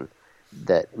version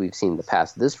that we've seen in the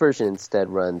past. This version instead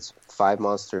runs 5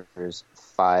 monsters,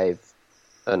 6.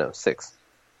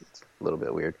 It's a little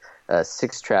bit weird.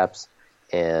 6 traps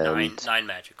and 9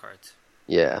 magic cards.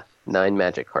 Yeah, 9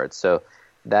 magic cards. So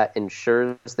that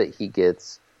ensures that he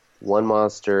gets 1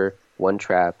 monster, 1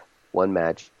 trap, 1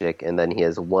 magic, and then he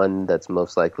has 1 that's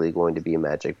most likely going to be a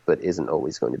magic, but isn't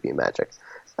always going to be a magic.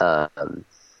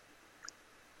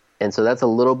 And so that's a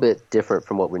little bit different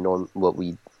from what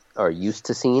we are used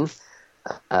to seeing.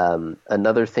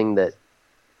 Another thing that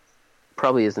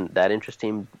probably isn't that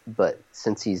interesting, but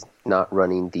since he's not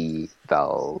running the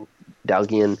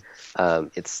Valdalgian,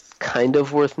 it's kind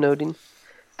of worth noting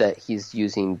that he's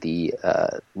using the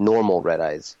normal Red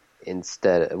Eyes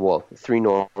instead. Well, 3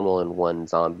 normal and 1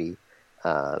 zombie.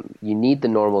 You need the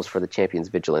normals for the Champion's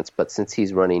Vigilance, but since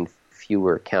he's running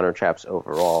fewer counter traps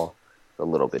overall, a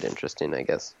little bit interesting, I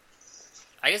guess.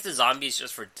 I guess the zombie is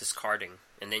just for discarding,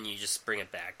 and then you just bring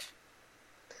it back.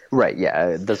 Right,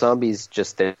 yeah. The zombie's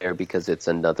just there because it's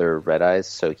another Red Eyes,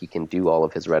 so he can do all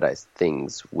of his Red Eyes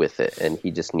things with it, and he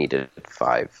just needed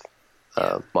 5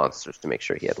 monsters to make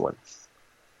sure he had 1.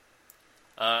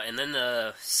 And then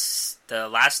the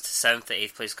last 7th to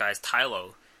 8th place guy is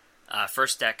Tylo.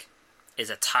 First deck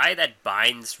is a tie that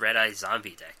binds Red Eyes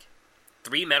zombie deck.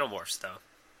 3 Metamorphs, though.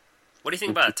 What do you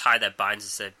think about a tie that binds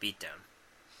instead of beatdown?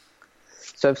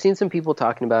 So I've seen some people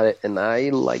talking about it, and I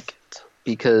like it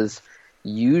because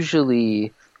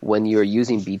usually when you're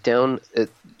using beatdown,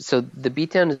 so the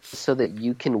beatdown is so that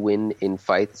you can win in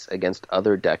fights against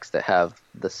other decks that have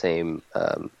the same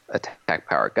attack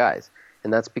power guys,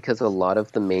 and that's because a lot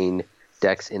of the main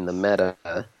decks in the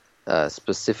meta,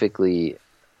 specifically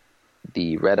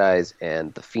the Red Eyes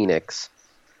and the Phoenix,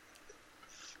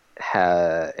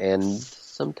 and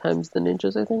sometimes the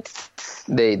Ninjas, I think,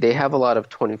 they have a lot of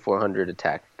 2400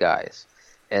 attack guys,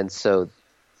 and so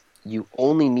you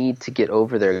only need to get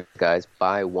over their guys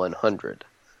by 100.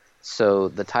 So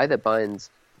the tie that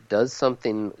binds does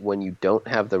something when you don't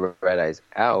have the Red Eyes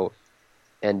out,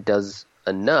 and does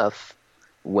enough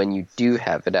when you do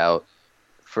have it out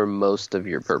for most of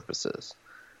your purposes.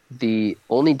 The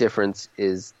only difference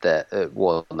is that,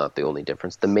 not the only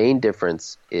difference, the main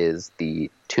difference is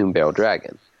the Toon Barrel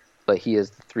Dragon, but he has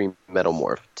the 3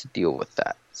 Metamorph to deal with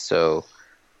that. So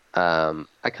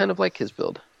I kind of like his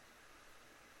build.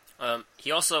 He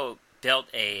also built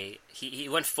he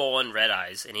went full on Red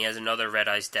Eyes, and he has another Red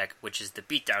Eyes deck, which is the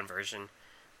beatdown version,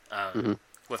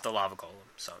 with the Lava Golem.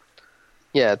 So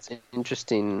yeah, it's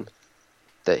interesting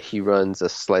that he runs a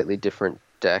slightly different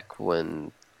deck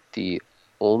when the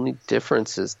only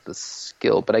difference is the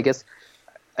skill. But I guess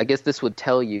this would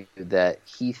tell you that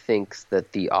he thinks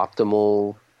that the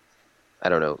optimal, I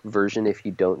don't know, version, if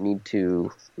you don't need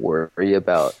to worry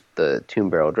about the Tomb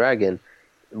Barrel Dragon,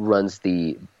 runs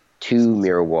the 2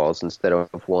 mirror walls instead of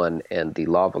 1 and the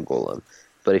Lava Golem.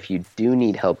 But if you do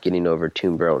need help getting over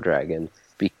Tomb Barrel Dragon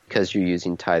because you're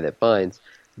using Tie That Binds,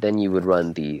 then you would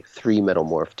run the 3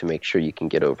 Metamorph to make sure you can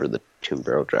get over the Tomb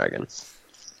Barrel Dragon.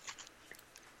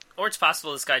 Or it's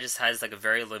possible this guy just has like a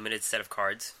very limited set of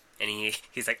cards, and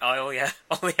he's like, oh, I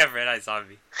only have Red Eyes on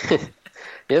me.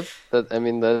 Yep,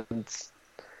 that's,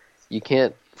 you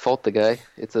can't fault the guy.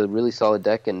 It's a really solid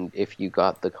deck, and if you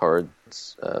got the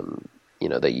cards,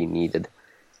 that you needed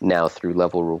now through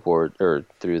level reward or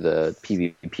through the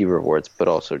PvP rewards, but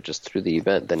also just through the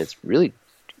event, then it's really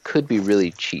could be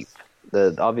really cheap.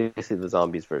 Obviously the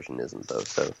zombies version isn't though,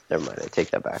 so never mind. I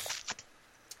take that back.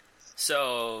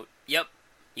 So, yep,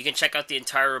 you can check out the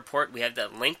entire report. We have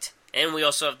that linked, and we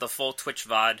also have the full Twitch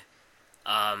VOD,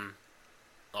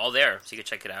 all there, so you can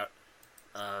check it out.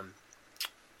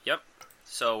 Yep.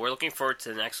 So we're looking forward to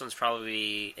the next one's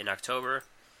probably in October.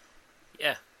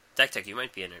 Yeah, Deck Tech, you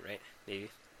might be in it, right? Maybe.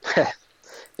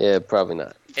 Yeah, probably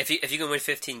not. If you can win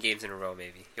 15 games in a row,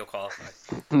 maybe you'll qualify.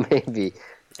 Maybe.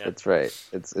 Yeah. That's right.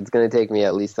 It's going to take me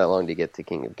at least that long to get to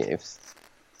King of Games.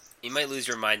 You might lose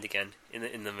your mind again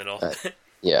in the middle.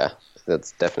 Yeah,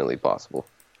 that's definitely possible.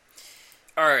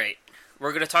 All right,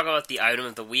 we're going to talk about the item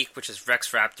of the week, which is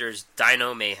Rex Raptor's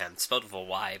Dino Mayhem. It's spelled with a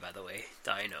Y, by the way.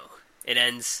 Dino. It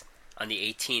ends on the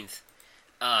 18th.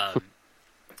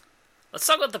 Let's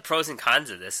talk about the pros and cons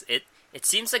of this. It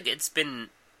seems like it's an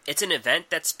event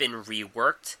that's been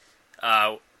reworked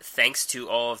thanks to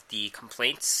all of the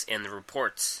complaints and the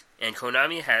reports. And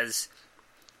Konami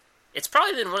it's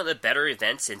probably been one of the better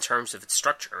events in terms of its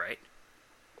structure, right?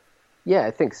 Yeah,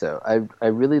 I think so. I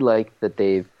really like that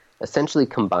they've essentially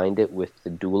combined it with the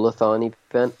Duelathon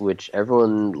event, which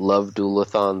everyone loved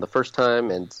Duelathon the first time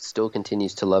and still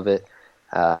continues to love it.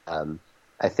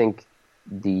 I think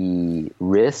the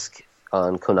risk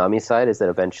on Konami's side is that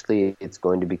eventually it's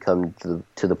going to become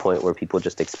to the point where people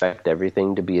just expect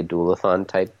everything to be a Duelathon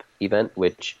type event,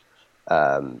 which,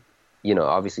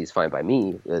 obviously is fine by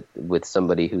me with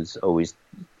somebody who's always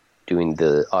doing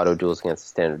the auto duels against the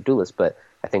standard duelist, but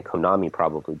I think Konami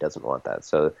probably doesn't want that.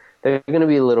 So they're going to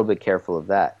be a little bit careful of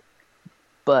that.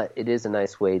 But it is a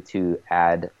nice way to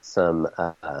add some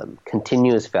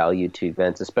continuous value to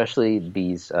events, especially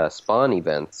these spawn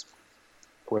events,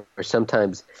 where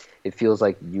sometimes it feels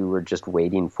like you were just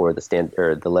waiting for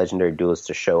the legendary duelist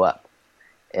to show up.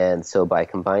 And so by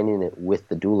combining it with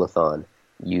the Duelathon,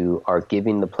 you are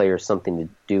giving the player something to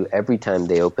do every time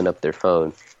they open up their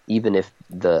phone, even if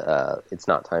it's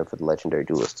not time for the legendary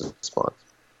duelist to spawn.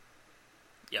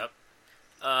 Yep.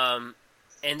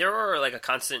 And there are like a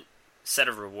constant set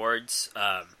of rewards.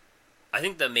 I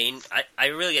think I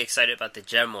really get excited about the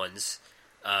gem ones.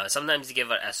 Sometimes you give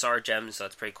out SR gems, so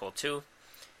that's pretty cool too.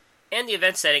 And the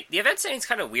event setting. The event setting is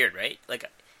kind of weird, right?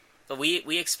 Like,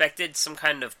 we expected some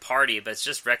kind of party, but it's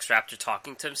just Rex Raptor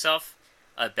talking to himself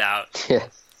about... Yeah.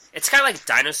 It's kind of like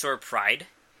Dinosaur Pride.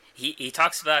 He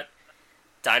talks about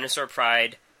Dinosaur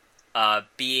Pride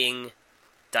being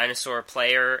Dinosaur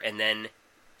player, and then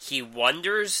he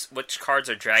wonders which cards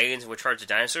are dragons and which cards are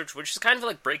dinosaurs, which is kind of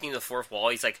like breaking the fourth wall.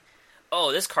 He's like,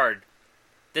 oh, this card,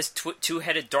 this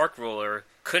two-headed Dark Ruler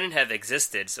couldn't have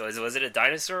existed, so was it a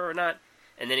dinosaur or not?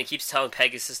 And then he keeps telling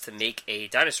Pegasus to make a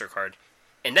dinosaur card.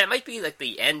 And that might be like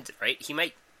the end, right?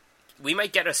 We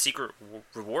might get a secret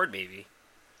reward, maybe.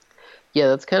 Yeah,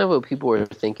 that's kind of what people were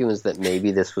thinking, was that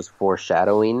maybe this was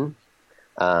foreshadowing.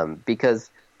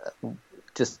 Because,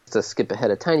 just to skip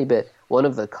ahead a tiny bit, one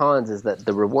of the cons is that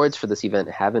the rewards for this event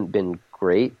haven't been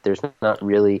great. There's not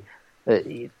really...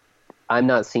 I'm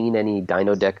not seeing any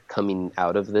Dino deck coming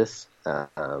out of this.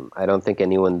 I don't think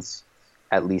anyone's,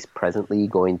 at least presently,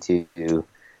 going to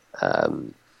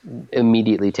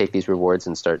immediately take these rewards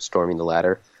and start storming the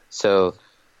ladder. So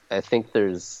I think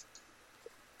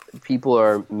people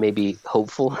are maybe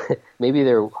hopeful. Maybe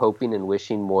they're hoping and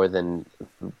wishing more than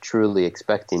truly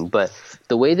expecting. But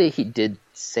the way that he did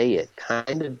say it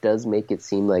kind of does make it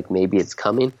seem like maybe it's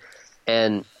coming.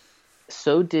 And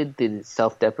so did the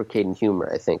self-deprecating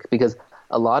humor, I think, because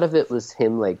a lot of it was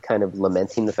him like kind of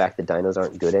lamenting the fact that dinos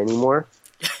aren't good anymore.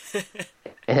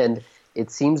 And it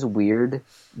seems weird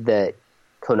that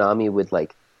Konami would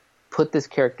like put this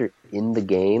character in the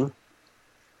game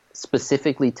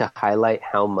specifically to highlight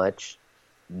how much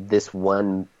this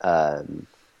one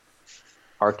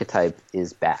archetype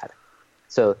is bad.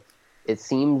 So it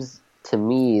seems to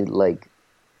me like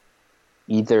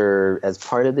either as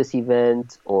part of this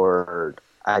event or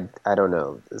I don't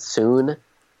know, soon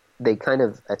they kind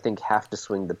of, I think, have to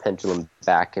swing the pendulum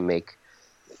back and make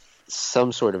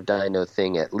some sort of dino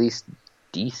thing at least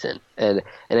decent. And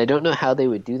I don't know how they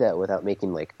would do that without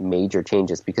making like major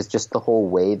changes, because just the whole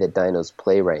way that dinos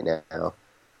play right now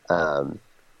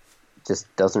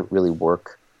just doesn't really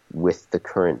work with the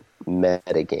current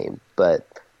meta game. But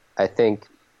I think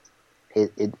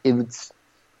it's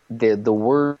the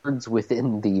words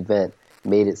within the event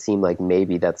made it seem like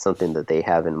maybe that's something that they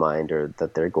have in mind or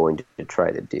that they're going to try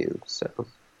to do. So,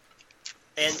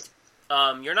 and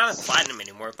you're not a Platinum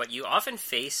anymore, but you often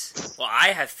face, well, I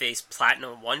have faced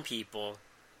Platinum 1 people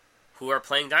who are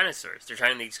playing Dinosaurs. They're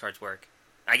trying to make these cards work.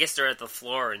 I guess they're at the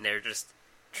floor and they're just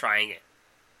trying it.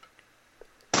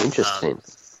 Interesting.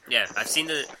 Yeah, I've seen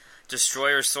the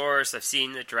Destroyer Source, I've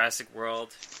seen the Jurassic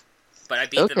World, but I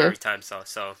beat them every time, so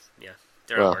yeah.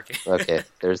 They're not working. Okay,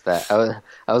 there's that. I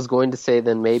was going to say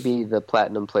then maybe the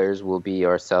Platinum players will be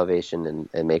our salvation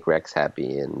and make Rex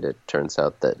happy, and it turns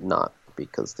out that not,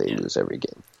 because they lose every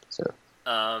game. So,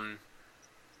 but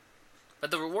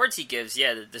the rewards he gives,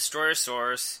 the Destroyer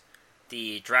Source,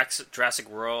 the Jurassic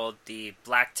World, the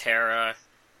Black Terra,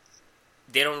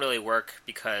 they don't really work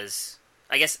because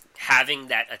I guess having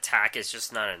that attack is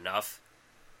just not enough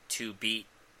to beat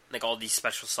like all these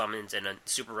special summons and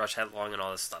Super Rush Headlong and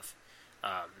all this stuff.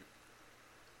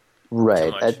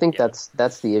 Right. I think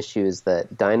that's the issue, is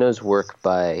that dinos work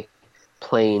by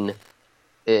playing.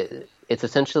 It's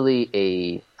essentially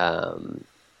a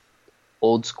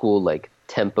old school like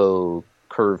tempo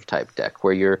curve type deck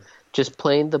where you're just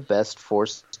playing the best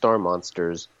 4-star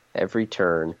monsters every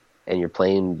turn, and you're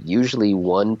playing usually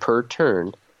one per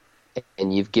turn,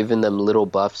 and you've given them little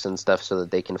buffs and stuff so that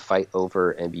they can fight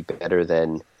over and be better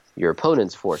than your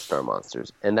opponent's 4-star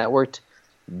monsters. And that worked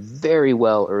very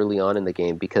well early on in the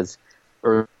game, because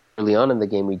early on in the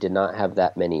game we did not have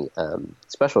that many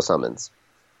special summons.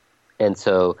 And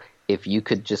so if you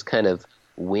could just kind of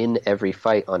win every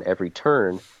fight on every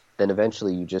turn, then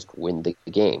eventually you just win the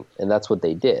game. And that's what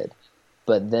they did.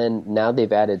 But then now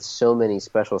they've added so many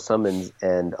special summons,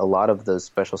 and a lot of those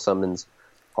special summons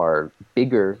are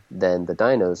bigger than the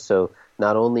dinos. So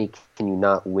not only can you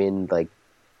not win like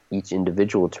each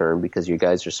individual turn because your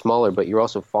guys are smaller, but you're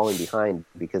also falling behind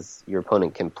because your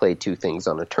opponent can play 2 things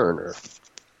on a turn or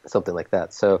something like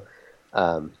that. So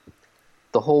the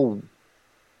whole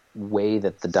way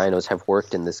that the dinos have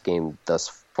worked in this game thus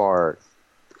far,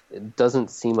 it doesn't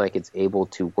seem like it's able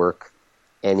to work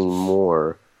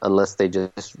anymore unless they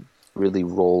just really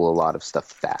roll a lot of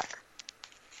stuff back.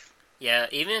 Yeah,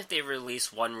 even if they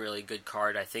release one really good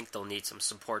card, I think they'll need some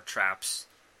support traps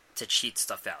to cheat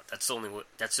stuff out. That's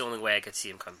the only way I could see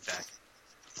him coming back.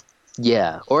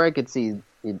 Yeah, or I could see,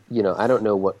 I don't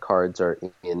know what cards are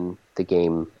in the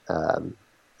game,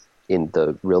 in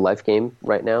the real life game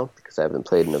right now, because I haven't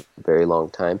played in a very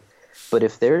long time. But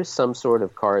if there's some sort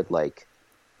of card like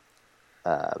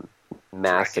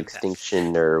mass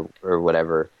extinction or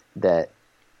whatever, that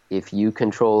if you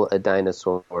control a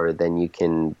dinosaur, then you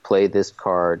can play this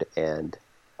card and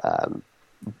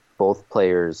both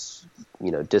players,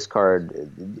 discard.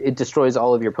 It destroys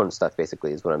all of your opponent's stuff,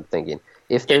 basically, is what I'm thinking.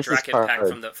 If there's this card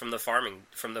from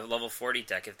the level 40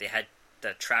 deck, if they had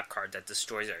that trap card that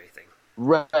destroys everything.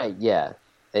 Right, yeah.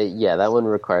 That one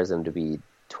requires them to be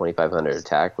 2,500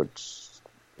 attack, which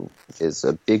is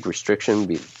a big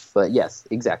restriction. But yes,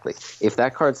 exactly. If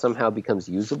that card somehow becomes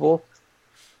usable,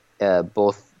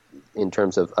 both in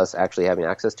terms of us actually having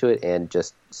access to it and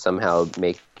just somehow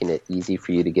making it easy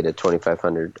for you to get a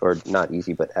 2,500, or not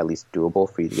easy, but at least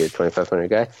doable for you to get a 2,500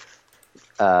 guy.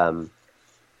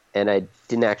 And I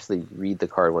didn't actually read the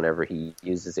card whenever he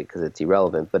uses it because it's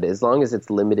irrelevant, but as long as it's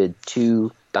limited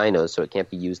to dinos so it can't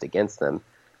be used against them,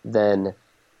 then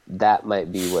that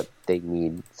might be what they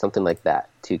need, something like that,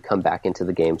 to come back into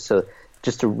the game. So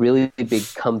just a really big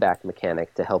comeback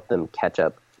mechanic to help them catch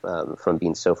up from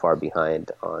being so far behind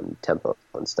on tempo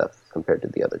and stuff compared to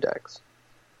the other decks.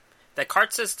 That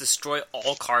card says destroy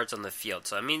all cards on the field,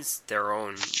 so that means their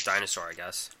own dinosaur, I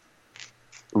guess.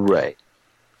 Right.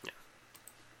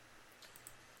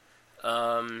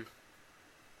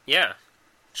 Yeah.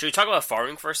 Should we talk about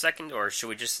farming for a second, or should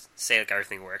we just say like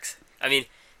everything works? I mean,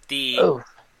 the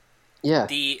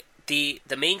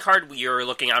main card you're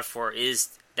looking out for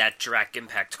is that Jurassic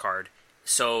Impact card.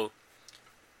 So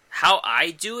how I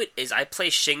do it is I play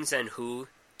Xing Zhen Hu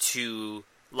to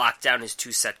lock down his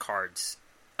 2 set cards.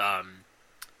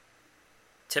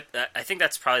 I think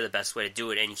that's probably the best way to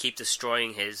do it, and you keep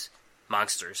destroying his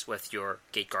monsters with your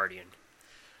Gate Guardian.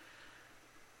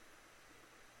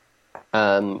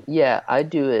 Yeah, I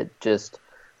do it just.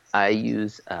 I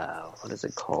use what is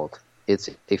it called? It's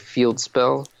a field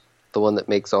spell, the one that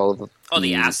makes all of the. Oh,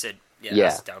 the acid. Yeah.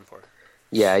 Acid downpour.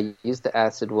 Yeah, I use the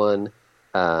acid one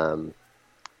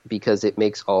because it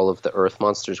makes all of the earth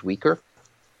monsters weaker,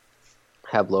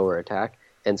 have lower attack,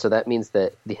 and so that means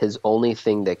that his only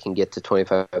thing that can get to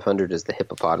 2,500 is the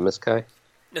hippopotamus guy.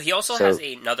 No, he also has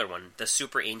another one, the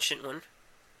super ancient one.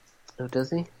 Oh,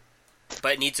 does he?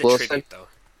 But it needs a tribute, though.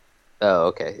 Oh,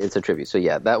 okay. It's a tribute. So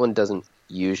yeah, that one doesn't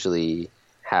usually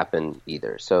happen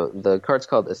either. So the card's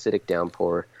called Acidic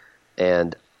Downpour,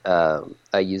 and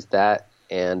I use that,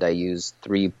 and I use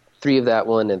three of that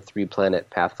one and 3 Planet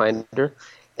Pathfinder,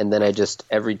 and then I just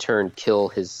every turn kill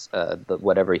his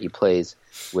whatever he plays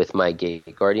with my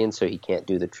Gate Guardian, so he can't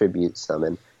do the tribute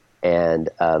summon. And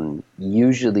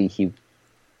usually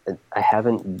I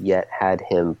haven't yet had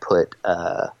him put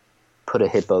a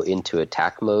hippo into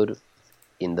attack mode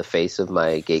in the face of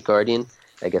my Gate Guardian.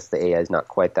 I guess the AI is not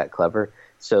quite that clever.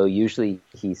 So usually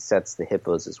he sets the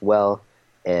hippos as well,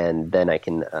 and then I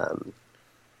can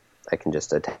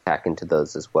just attack into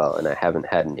those as well. And I haven't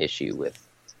had an issue with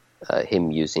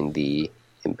him using the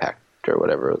impact or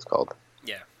whatever it was called.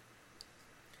 Yeah.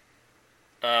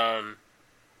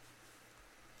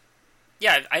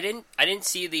 Yeah, I didn't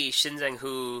see the Shinzeng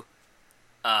Hu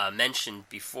mentioned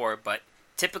before, but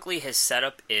typically his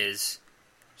setup is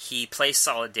he plays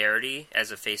Solidarity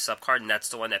as a face-up card, and that's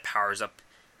the one that powers up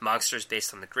monsters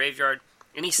based on the graveyard.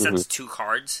 And he sets 2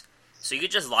 cards, so you could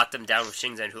just lock them down with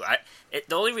Shinzeng Hu.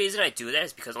 The only reason I do that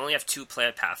is because I only have 2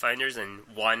 Planet Pathfinders and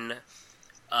 1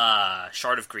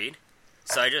 Shard of Greed.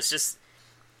 So I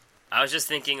was just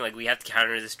thinking, like, we have to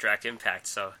counter this direct impact,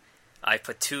 so I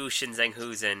put 2 Shinzeng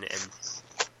Hus in, and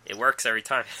it works every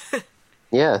time.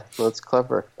 Yeah, that's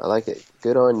clever. I like it.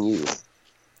 Good on you.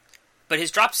 But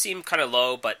his drops seem kind of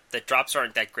low, but the drops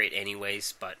aren't that great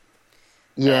anyways, but...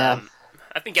 Yeah.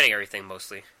 I've been getting everything,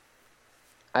 mostly.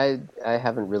 I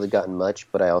haven't really gotten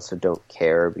much, but I also don't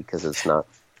care, because it's not,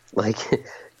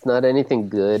 it's not anything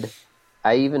good.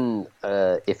 I even,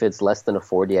 if it's less than a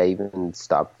 40, I even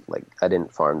stop, I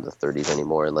didn't farm the 30s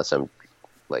anymore, unless I'm,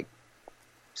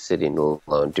 sitting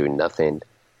alone doing nothing.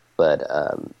 But,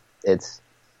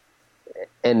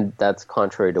 and that's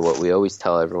contrary to what we always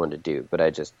tell everyone to do, but I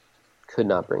just could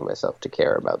not bring myself to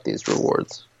care about these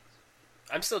rewards.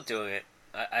 I'm still doing it.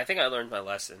 I think I learned my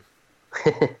lesson.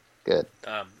 Good.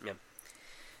 Yeah.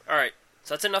 Alright,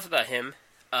 so that's enough about him.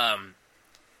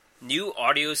 New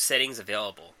audio settings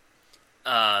available.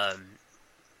 A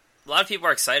lot of people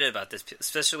are excited about this,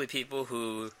 especially people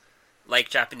who like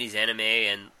Japanese anime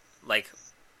and like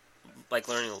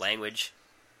learning the language,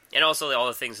 and also all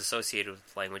the things associated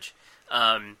with language.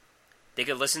 They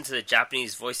could listen to the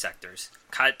Japanese voice actors.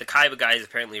 The Kaiba guy is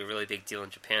apparently a really big deal in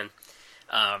Japan.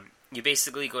 You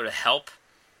basically go to Help,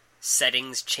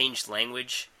 Settings, Change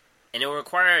Language, and it will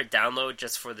require a download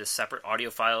just for the separate audio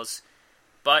files.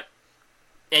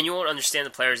 And you won't understand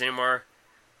the players anymore.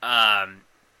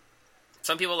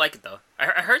 Some people like it, though.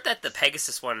 I heard that the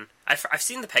Pegasus one... I've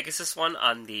seen the Pegasus one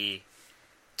on the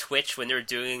Twitch when they were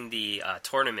doing the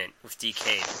tournament with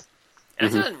DK. And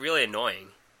I thought it was really annoying.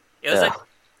 It was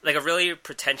like a really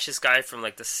pretentious guy from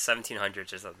the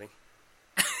 1700s or something.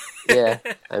 Yeah,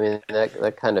 I mean,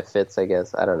 that kind of fits, I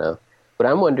guess. I don't know. What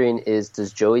I'm wondering is,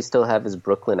 does Joey still have his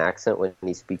Brooklyn accent when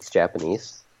he speaks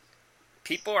Japanese?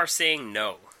 People are saying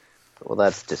no. Well,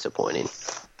 that's disappointing.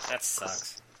 That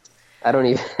sucks. I don't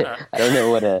even. I don't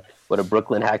know what a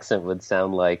Brooklyn accent would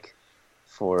sound like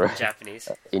for Japanese.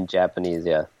 In Japanese,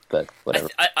 yeah, but whatever.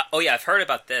 I've heard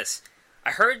about this. I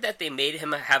heard that they made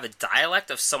him have a dialect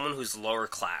of someone who's lower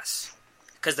class,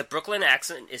 because the Brooklyn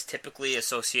accent is typically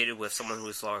associated with someone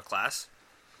who's lower class.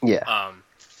 Yeah.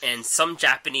 And some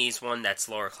Japanese one that's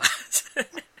lower class.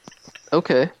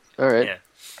 Okay. All right. Yeah.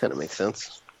 Kind of makes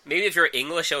sense. Maybe if you're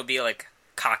English, it would be like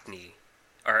Cockney,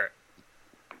 or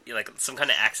like some kind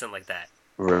of accent like that.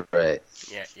 Right.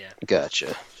 Yeah.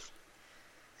 Gotcha.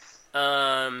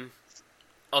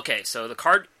 Okay, so the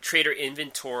card trader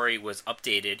inventory was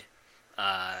updated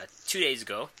 2 days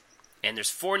ago, and there's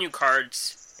 4 new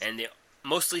cards, and they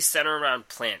mostly center around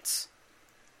plants.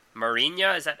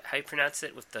 Marinia, is that how you pronounce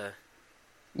it? With the...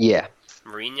 Yeah.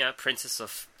 Marinia, Princess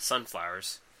of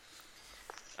Sunflowers.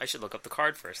 I should look up the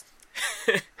card first.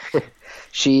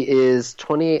 She is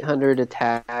 2,800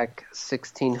 attack,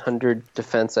 1,600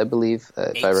 defense, I believe,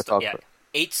 if I recall.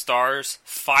 8 stars,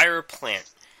 fire plant.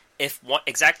 If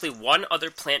exactly one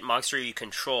other plant monster you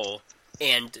control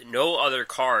and no other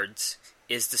cards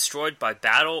is destroyed by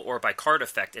battle or by card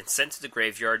effect and sent to the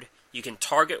graveyard, you can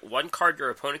target one card your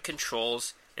opponent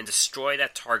controls and destroy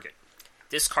that target.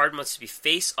 This card must be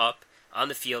face up on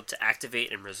the field to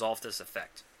activate and resolve this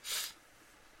effect.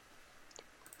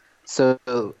 So,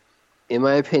 in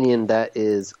my opinion, that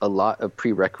is a lot of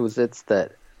prerequisites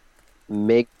that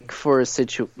make for a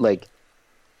situation like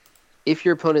if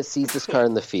your opponent sees this card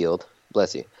in the field,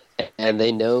 bless you, and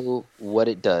they know what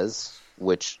it does,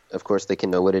 which of course they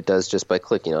can know what it does just by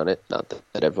clicking on it. Not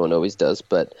that everyone always does,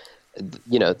 but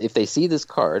if they see this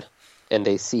card and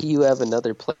they see you have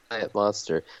another plant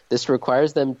monster, this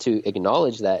requires them to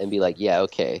acknowledge that and be like, yeah,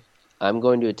 okay, I'm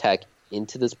going to attack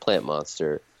into this plant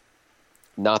monster,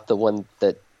 not the one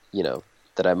that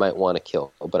that I might want to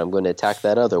kill, but I'm going to attack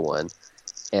that other one,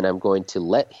 and I'm going to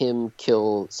let him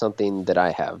kill something that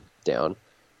I have down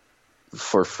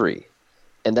for free.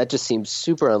 And that just seems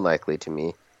super unlikely to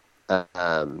me.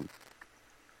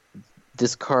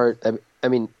 This card, I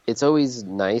mean, it's always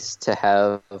nice to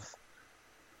have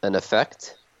an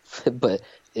effect, but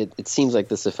it seems like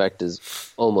this effect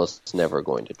is almost never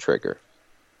going to trigger.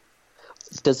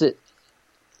 Does it...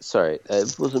 Sorry, I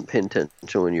wasn't paying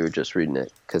attention when you were just reading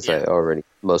it, because I already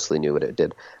mostly knew what it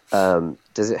did.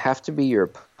 Does it have to be your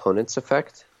opponent's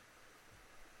effect?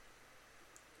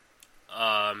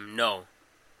 No.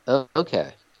 Oh,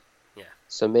 okay. Yeah.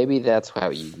 So maybe that's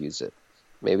how you use it.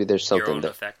 Maybe there's something Your own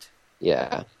effect.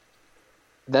 Yeah.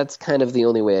 That's kind of the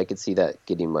only way I could see that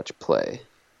getting much play.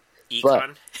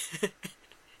 Econ? But,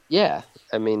 yeah,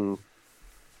 I mean,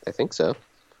 I think so.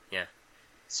 Yeah.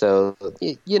 So,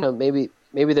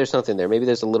 maybe there's something there. Maybe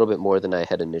there's a little bit more than I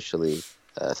had initially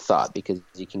thought, because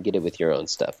you can get it with your own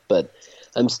stuff. But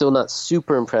I'm still not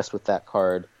super impressed with that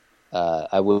card.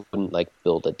 I wouldn't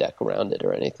build a deck around it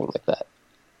or anything like that.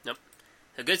 Nope.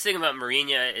 The good thing about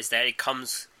Marinia is that it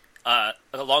comes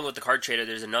along with the card trader.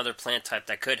 There's another plant type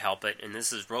that could help it, and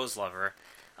this is Rose Lover.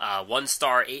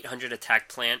 1-star, 800 attack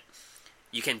plant.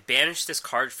 You can banish this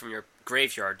card from your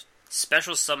graveyard,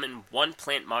 special summon one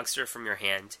plant monster from your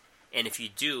hand, and if you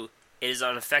do, it is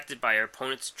unaffected by your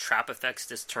opponent's trap effects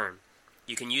this turn.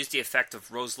 You can use the effect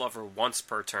of Rose Lover once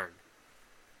per turn.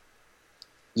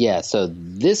 Yeah, so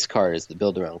this card is the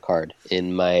build-around card,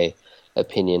 in my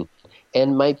opinion,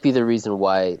 and might be the reason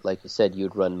why, like you said,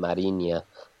 you'd run Marinia.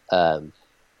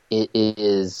 It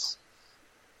is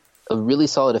a really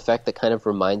solid effect that kind of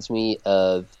reminds me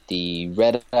of the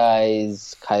Red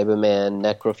Eyes, Kaiba Man,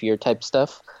 Necrofear type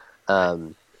stuff.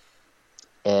 And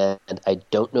I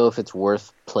don't know if it's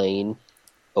worth playing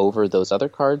over those other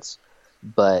cards,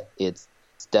 but it's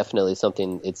definitely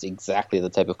something. It's exactly the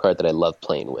type of card that I love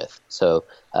playing with. So,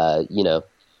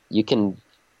 you can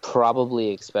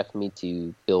probably expect me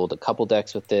to build a couple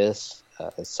decks with this.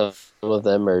 Some of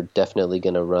them are definitely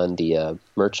going to run the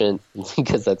Merchant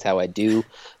because that's how I do.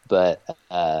 But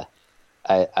I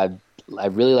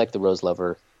really like the Rose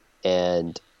Lover,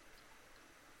 and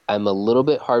I'm a little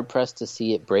bit hard-pressed to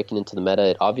see it breaking into the meta.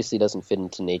 It obviously doesn't fit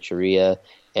into Naturia,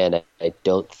 and I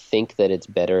don't think that it's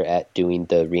better at doing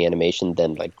the reanimation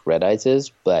than Red Eyes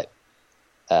is, but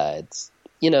it's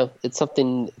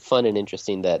something fun and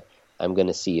interesting that I'm going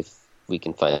to see if we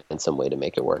can find some way to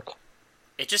make it work.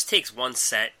 It just takes one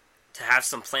set to have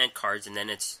some plant cards, and then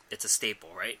it's a staple,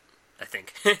 right? I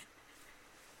think.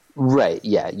 Right,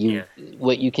 yeah.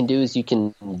 What you can do is you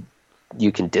can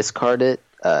discard it,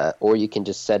 or you can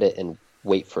just set it and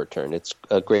wait for a turn. It's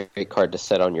a great card to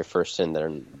set on your first, and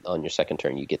then on your second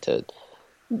turn you get to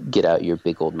get out your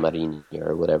big old Marine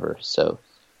or whatever. So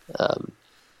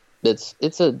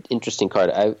it's an interesting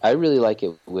card. I really like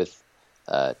it with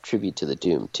Tribute to the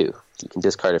Doom too. You can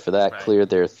discard it for that, right. Clear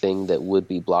their thing that would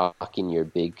be blocking your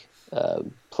big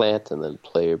plant, and then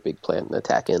play your big plant and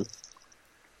attack in.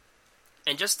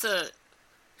 And just to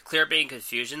clear up any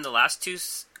confusion, the last two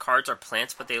cards are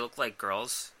plants, but they look like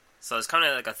girls. So it's kind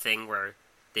of like a thing where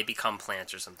they become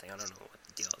plants or something. I don't know what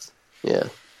the deal is.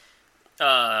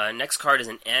 Yeah. Next card is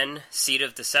an N, Seed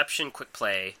of Deception, quick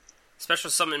play. Special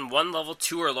summon one level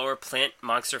 2 or lower plant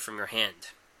monster from your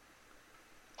hand.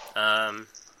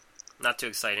 Not too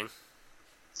exciting.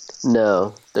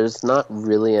 No, there's not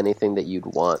really anything that you'd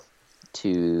want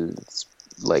to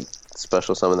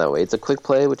special summon that way. It's a quick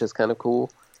play, which is kind of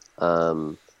cool.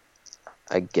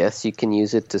 I guess you can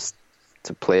use it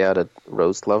to play out a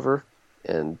Rose Lover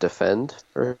and defend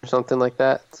or something like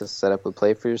that to set up a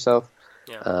play for yourself.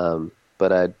 Yeah.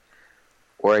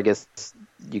 I guess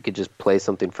you could just play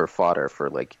something for fodder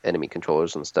for enemy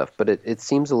controllers and stuff. But it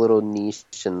seems a little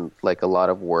niche and a lot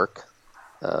of work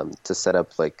to set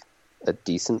up a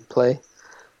decent play.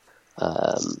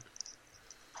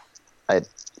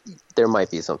 There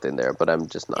might be something there, but I'm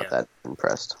just not that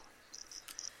impressed.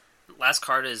 last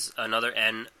card is another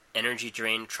energy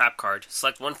drain trap card.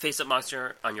 Select one face-up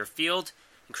monster on your field.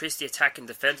 Increase the attack and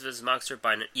defense of this monster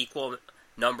by an equal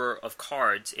number of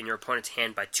cards in your opponent's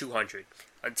hand by 200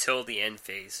 until the end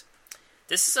phase.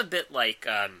 This is a bit like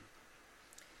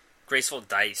Graceful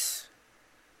Dice,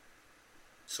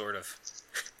 sort of.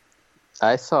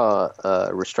 I saw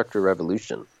Restructure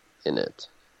Revolution in it.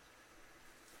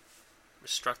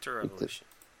 Restructure Revolution.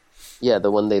 Yeah, the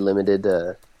one they limited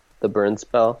the burn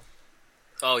spell.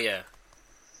 Oh, yeah.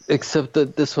 Except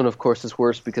that this one, of course, is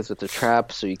worse because it's a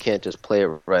trap, so you can't just play it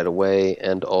right away,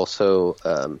 and also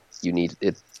you need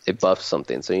it buffs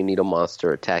something, so you need a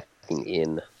monster attacking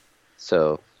in.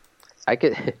 So I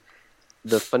could.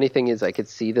 The funny thing is, I could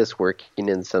see this working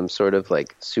in some sort of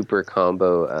like super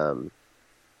combo.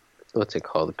 What's it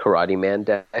called? Karate Man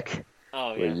deck.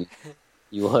 Oh yeah.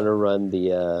 You want to run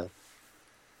the.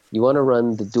 You want to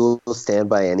run the dual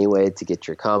standby anyway to get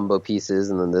your combo pieces,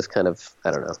 and then this kind of,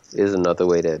 I don't know, is another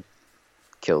way to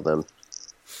kill them.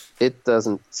 It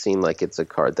doesn't seem like it's a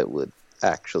card that would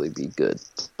actually be good,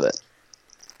 but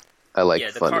I like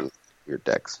funny weird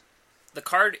decks. The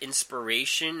card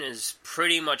Inspiration is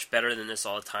pretty much better than this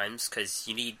all the times, because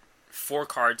you need 4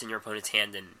 cards in your opponent's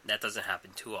hand, and that doesn't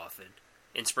happen too often.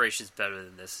 Inspiration is better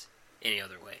than this any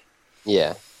other way.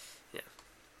 Yeah. Yeah.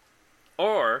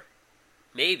 Or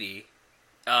maybe,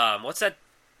 what's that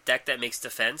deck that makes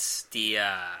defense? The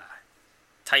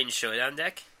Titan Showdown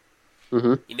deck?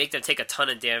 Mm-hmm. You make them take a ton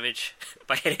of damage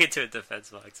by hitting into a defense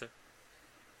boxer.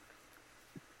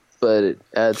 But it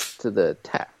adds to the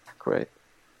attack, right?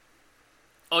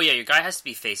 Oh yeah, your guy has to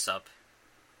be face up.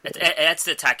 That's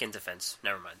the attack and defense.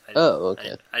 Never mind.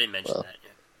 Okay. I didn't mention that.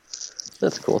 Yeah.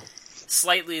 That's cool.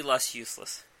 Slightly less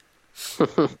useless. So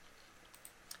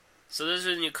those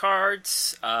are the new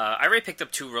cards. I already picked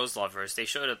up 2 Rose Lovers. They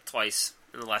showed up twice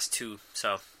in the last 2,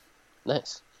 so...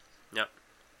 Nice. Yep.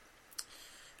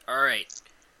 Alright.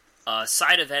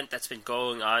 Side event that's been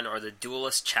going on are the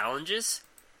Duelist Challenges.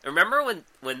 Remember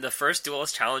when the first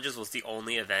Duelist Challenges was the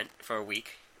only event for a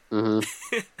week?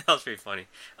 Mm-hmm. That was pretty funny.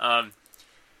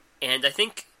 And I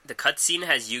think the cutscene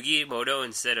has Yugi Moto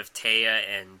instead of Taya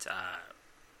and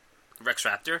Rex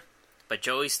Raptor. But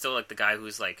Joey's still like the guy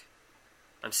who's like,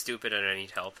 I'm stupid and I need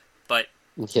help. But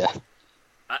yeah,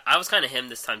 I was kind of him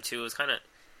this time too. It was kind of,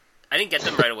 I didn't get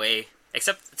them right away.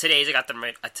 Except today's, I got them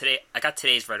right. I got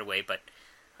today's right away, but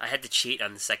I had to cheat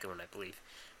on the second one, I believe.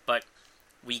 But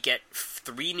we get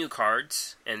 3 new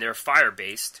cards, and they're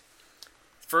fire-based.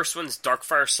 First one's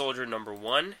Darkfire Soldier number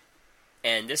 1,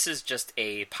 and this is just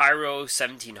a Pyro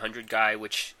 1700 guy,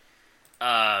 which,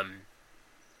 I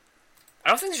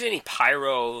don't think there's any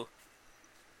Pyro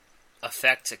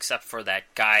effects except for that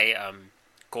guy,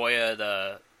 Goya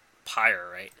the Pyre,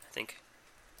 right? I think.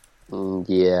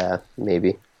 Yeah,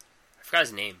 maybe. I forgot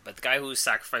his name, but the guy who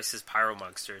sacrifices pyro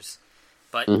monsters.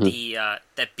 But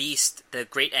that beast, the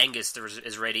Great Angus,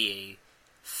 is already a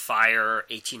Fire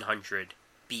 1800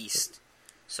 beast,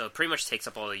 so it pretty much takes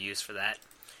up all the use for that.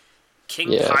 King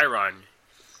Pyron.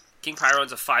 King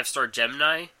Pyron's a 5-star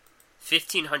Gemini,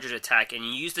 1500 attack, and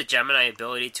you use the Gemini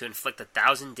ability to inflict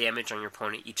 1000 damage on your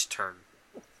opponent each turn.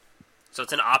 So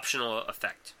it's an optional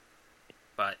effect,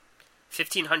 but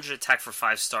 1500 attack for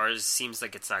 5 stars seems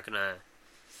like it's not gonna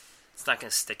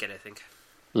stick it, I think.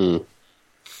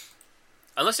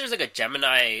 Unless there's like a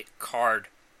Gemini card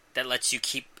that lets you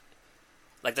keep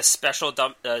like the special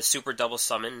super double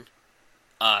summon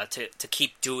to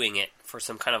keep doing it for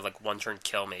some kind of like 1-turn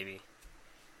kill, maybe.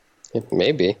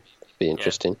 Maybe. It'd be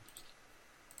interesting.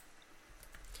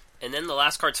 Yeah. And then the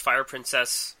last card's Fire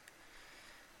Princess,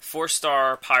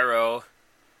 4-star Pyro,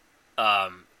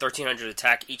 1300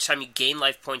 attack. Each time you gain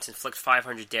life points, inflict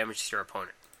 500 damage to your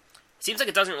opponent. Seems like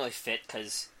it doesn't really fit,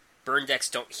 because burn decks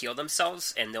don't heal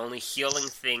themselves, and the only healing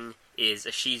thing is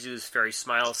Ashizu's Fairy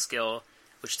Smile skill,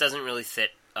 which doesn't really fit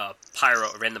a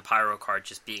random Pyro card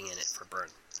just being in it for burn,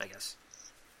 I guess.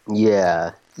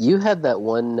 Yeah. You had that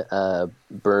one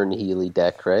burn Healy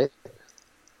deck, right?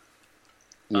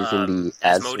 Using the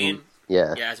Asmodean?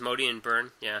 Yeah. Yeah, Asmodean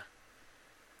burn, yeah.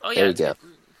 Oh, yeah. There you go.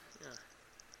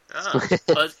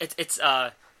 Yeah. It's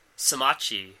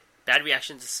Samachi. Bad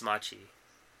reaction to Samachi.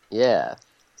 Yeah.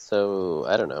 So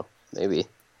I don't know. Maybe.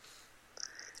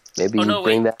 Oh no!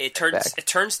 Bring Wait. that It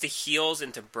turns the heals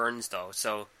into burns though.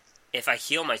 So if I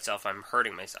heal myself, I'm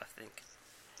hurting myself, I think.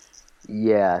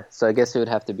 Yeah. So I guess it would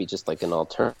have to be just like an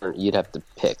alternative. You'd have to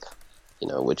pick,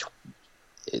 which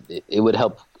it would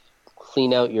help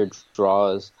clean out your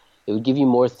draws. It would give you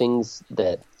more things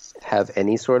that have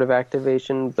any sort of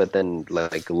activation, but then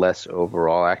like less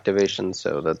overall activation.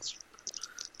 So that's,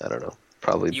 I don't know,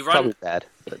 probably bad.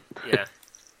 But. Yeah.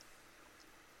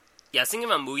 Yeah, I was thinking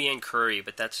about Muyan Curry,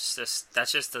 but that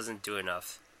just doesn't do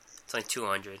enough. It's like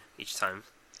 200 each time.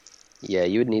 Yeah,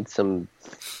 you need something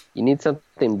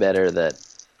better that,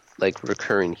 like,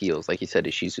 recurring heals. Like you said,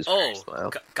 Ishizu's Fairy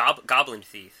Smile. Goblin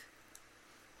Thief.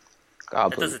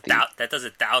 Goblin Thief. That does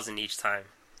 1,000 each time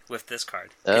with this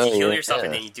card. Oh, Because you heal yeah. yourself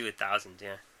and then you do 1,000,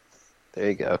 yeah. There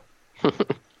you go.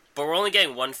 But we're only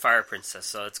getting one Fire Princess,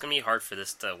 so it's going to be hard for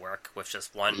this to work with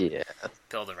just one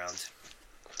build around.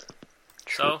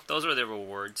 True. So, those are the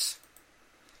rewards.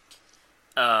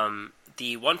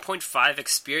 The 1.5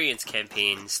 experience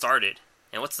campaign started.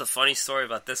 And what's the funny story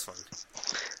about this one?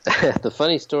 The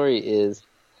funny story is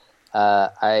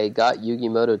I got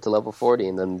Yugimoto to level 40,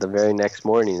 and then the very next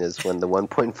morning is when the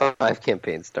 1.5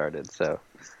 campaign started. So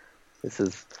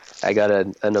I got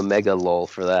an Omega lol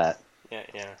for that.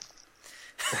 Yeah.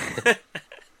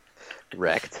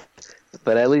 Wrecked.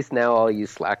 But at least now all you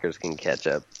slackers can catch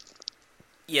up.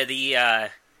 Yeah,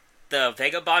 the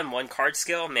Vagabond 1 card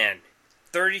skill, man,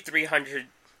 3,300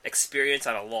 experience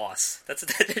on a loss.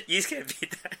 You can't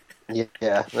beat that.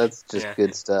 Yeah, that's just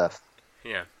good stuff.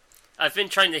 Yeah. I've been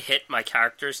trying to hit my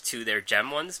characters to their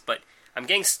gem ones, but I'm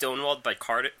getting stonewalled by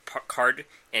card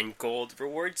and gold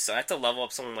rewards, so I have to level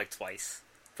up someone like twice.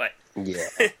 But yeah.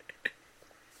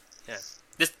 Yeah.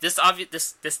 This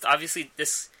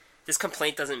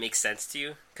complaint doesn't make sense to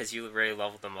you because you already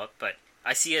leveled them up, but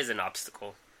I see it as an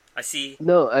obstacle. I see.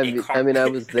 No, I mean I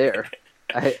was there.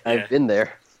 I've been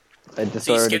there. I just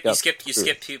so you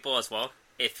skip people as well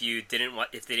if they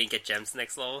didn't get gems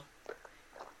next level.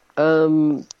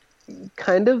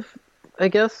 Kind of, I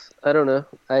guess. I don't know.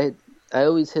 I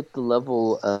always hit the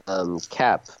level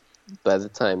cap by the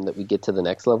time that we get to the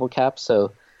next level cap.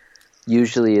 So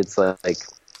usually it's like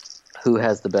who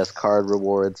has the best card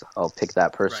rewards. I'll pick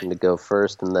that person to go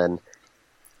first, and then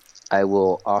I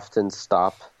will often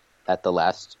stop at the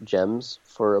last gems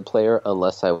for a player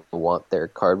unless I want their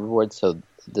card rewards. So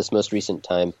this most recent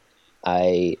time,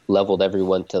 I leveled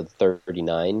everyone to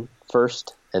 39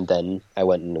 first, and then I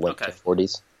went to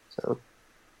 40s. So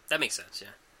that makes sense, yeah.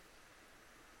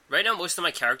 Right now, most of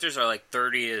my characters are like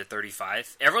 30 to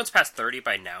 35. Everyone's past 30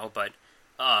 by now, but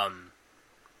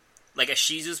like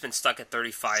Ashizu's been stuck at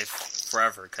 35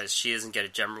 forever because she doesn't get a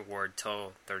gem reward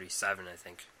till 37, I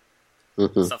think.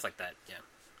 Mm-hmm. Stuff like that, yeah.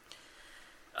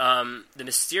 The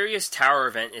Mysterious Tower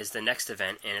event is the next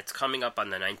event, and it's coming up on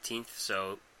the 19th,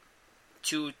 so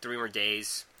 2-3 more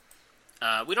days.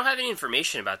 We don't have any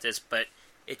information about this, but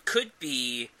it could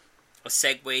be a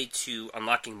segue to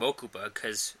unlocking Mokuba,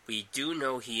 because we do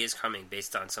know he is coming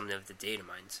based on some of the data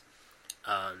mines.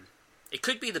 It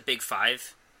could be the Big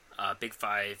 5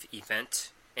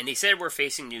 event, and they said we're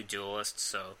facing new duelists,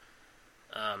 so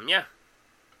yeah,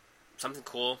 something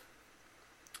cool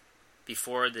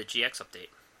before the GX update.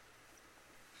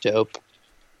 Dope.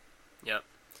 Yep.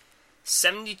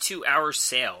 72-hour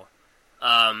sale.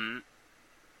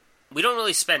 We don't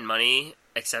really spend money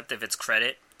except if it's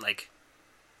credit, like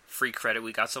free credit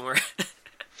we got somewhere.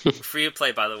 Free to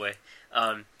play, by the way.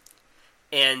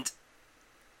 And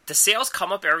the sales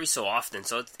come up every so often,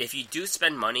 so if you do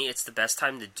spend money, it's the best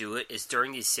time to do it is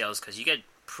during these sales because you get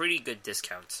pretty good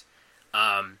discounts.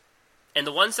 And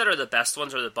the ones that are the best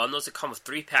ones are the bundles that come with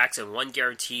 3 packs and 1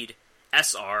 guaranteed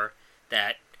SR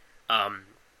that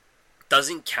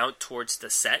doesn't count towards the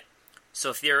set.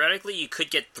 So theoretically, you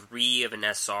could get 3 of an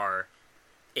SR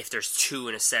if there's 2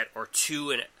 in a set, or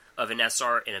 2 of an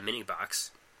SR in a mini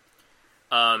box.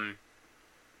 And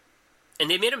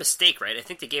they made a mistake, right? I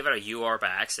think they gave out a UR by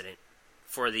accident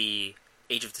for the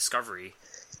Age of Discovery.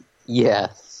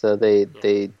 Yeah, so they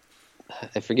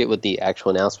I forget what the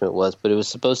actual announcement was, but it was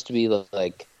supposed to be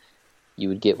like you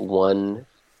would get one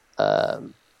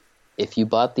if you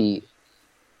bought the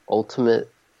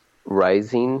Ultimate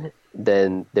Rising,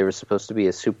 then there was supposed to be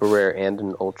a super rare and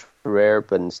an ultra rare,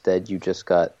 but instead you just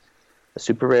got a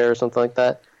super rare or something like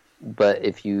that. But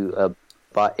if you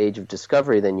bought Age of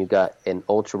Discovery, then you got an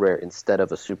ultra rare instead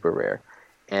of a super rare.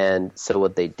 And so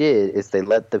what they did is they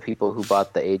let the people who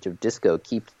bought the Age of Disco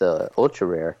keep the ultra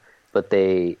rare, but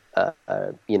they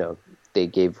they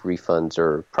gave refunds,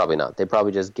 or probably not. They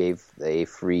probably just gave a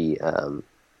free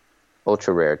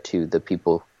ultra rare to the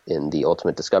people in the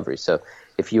Ultimate Discovery. So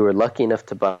if you were lucky enough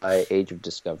to buy Age of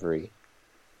Discovery,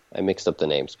 I mixed up the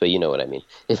names, but you know what I mean.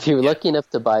 If you were lucky enough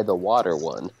to buy the water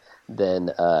one,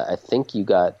 then I think you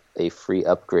got a free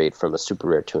upgrade from a super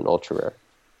rare to an ultra rare,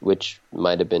 which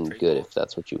might have been good if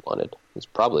that's what you wanted. It's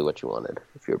probably what you wanted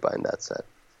if you were buying that set.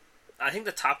 I think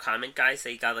the top comment guy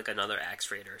said he got like another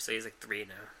Axe Raider, so he's like 3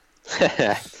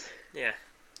 now. Yeah.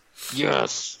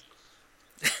 Yes.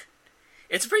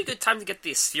 It's a pretty good time to get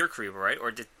the Sphere Creeper, right?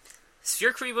 Or did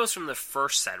Sphere Kuribo's from the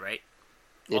first set, right?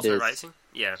 It Ultimate is. Rising?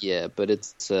 Yeah. Yeah, but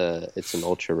it's an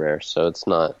ultra rare, so it's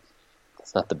not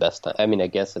the best time. I mean, I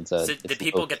guess So it's did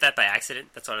people get that by accident?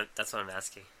 That's what I'm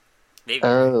asking. Maybe,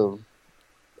 right? oh,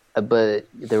 but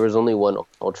there was only one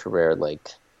ultra rare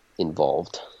like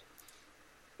involved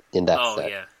in that Oh, set.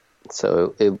 yeah.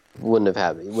 So it wouldn't have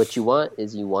happened. What you want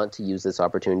is you want to use this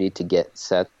opportunity to get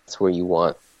sets where you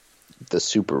want the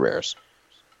super rares.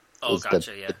 Oh, Is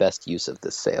gotcha, yeah. the best use of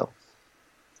this sale.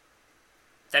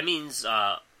 That means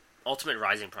Ultimate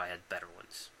Rising probably had better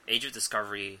ones. Age of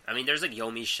Discovery. I mean, there's like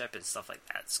Yomi ship and stuff like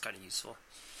that. It's kind of useful.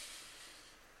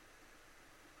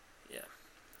 Yeah.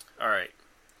 All right.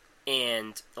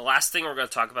 And the last thing we're going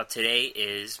to talk about today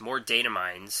is more data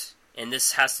mines, and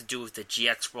this has to do with the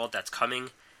GX world that's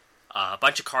coming. A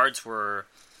bunch of cards were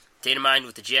data mined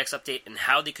with the GX update and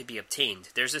how they could be obtained.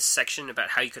 There's this section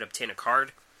about how you could obtain a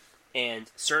card, and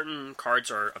certain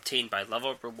cards are obtained by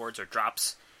level up rewards or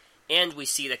drops. And we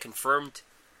see that confirmed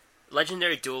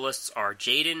legendary duelists are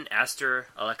Jaden, Aster,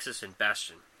 Alexis, and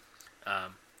Bastion.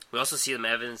 We also see some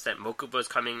evidence that Mokuba is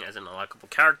coming as an unlockable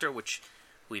character, which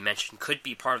we mentioned could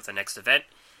be part of the next event.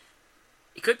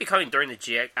 It could be coming during the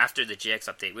GX, after the GX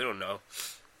update. We don't know,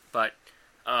 but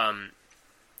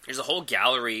there's a whole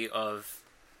gallery of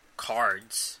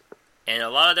cards, and a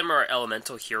lot of them are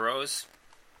elemental heroes.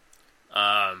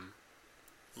 A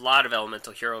lot of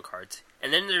elemental hero cards,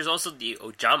 and then there's also the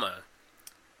Ojama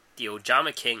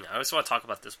King. I just want to talk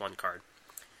about this one card.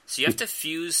 So you have to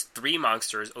fuse 3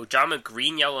 monsters: Ojama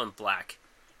green, yellow, and black,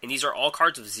 and these are all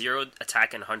cards with 0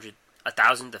 attack and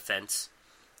 1,000 defense.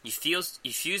 You fuse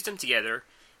them together,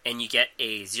 and you get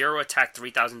a 0 attack,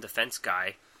 3,000 defense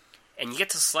guy, and you get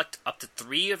to select up to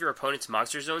 3 of your opponent's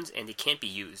monster zones, and they can't be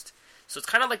used. So it's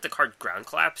kind of like the card Ground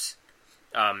Collapse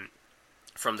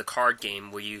from the card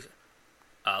game, where you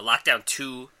lock down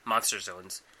 2 monster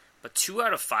zones, but 2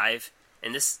 out of 5,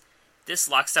 and this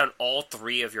locks down all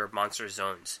 3 of your monster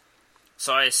zones.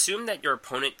 So I assume that your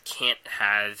opponent can't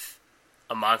have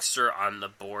a monster on the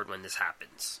board when this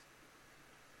happens.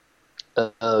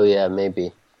 Oh yeah,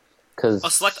 maybe. Cause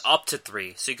select up to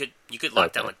 3, so you could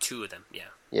lock down like 2 of them. Yeah.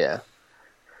 Yeah.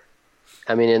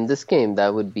 I mean, in this game,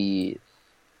 that would be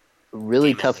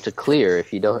really tough to clear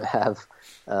if you don't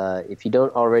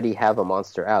already have a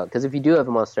monster out. Because if you do have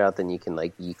a monster out, then you can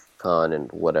like econ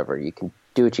and whatever. You can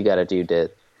do what you got to do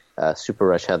to super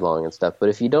rush headlong and stuff. But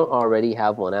if you don't already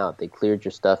have one out, they cleared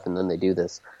your stuff and then they do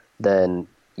this, then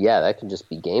yeah, that can just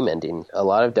be game ending. A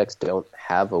lot of decks don't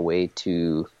have a way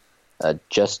to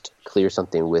just clear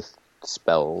something with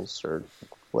spells or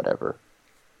whatever.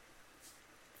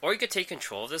 Or you could take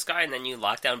control of this guy and then you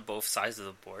lock down both sides of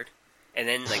the board, and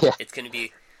then it's going to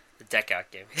be the deck out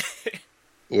game.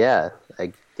 Yeah,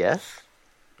 I guess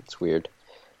it's weird.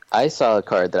 I saw a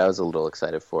card that I was a little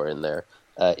excited for in there.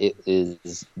 It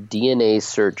is DNA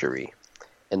Surgery,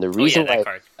 and the reason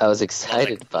why I was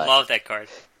excited love that card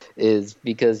is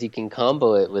because you can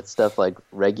combo it with stuff like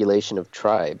Regulation of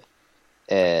Tribe,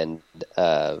 and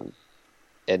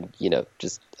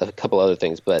just a couple other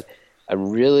things. But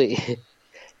I'm really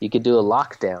you could do a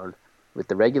lockdown with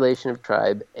the Regulation of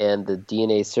Tribe and the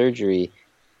DNA Surgery,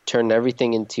 turn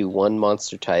everything into one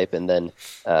monster type, and then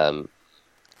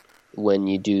when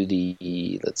you do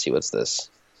the, let's see, what's this?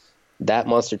 That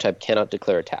monster type cannot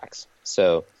declare attacks.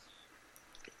 So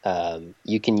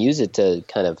you can use it to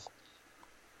kind of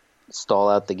stall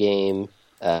out the game.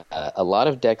 A lot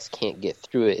of decks can't get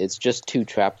through it. It's just 2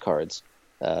 trap cards.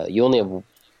 You only have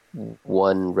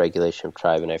 1 Regulation of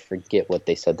Tribe, and I forget what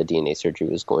they said the DNA Surgery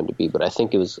was going to be, but I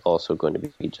think it was also going to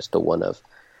be just a one of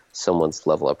someone's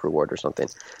level up reward or something.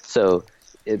 So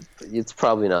it's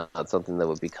probably not something that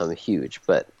would become huge,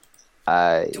 but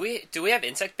do we have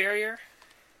Insect Barrier?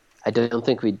 I don't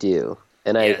think we do.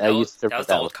 And I used to that was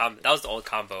the old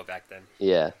combo back then.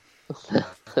 Yeah.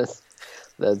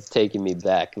 That's taking me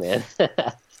back, man.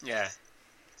 Yeah.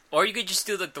 Or you could just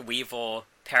do the Weevil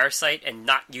Parasite and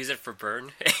not use it for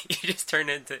burn. You just turn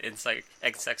it into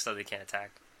insects so they can't attack.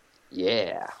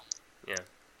 Yeah. Yeah.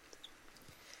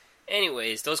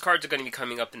 Anyways, those cards are going to be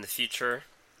coming up in the future.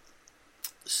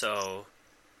 So,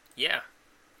 yeah.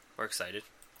 We're excited.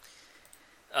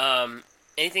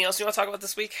 Anything else you want to talk about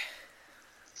this week?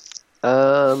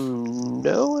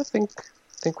 No, I think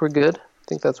we're good. I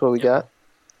think that's what we got.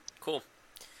 Cool.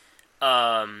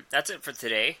 That's it for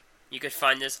today. You can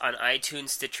find us on iTunes,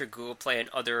 Stitcher, Google Play, and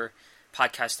other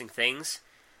podcasting things.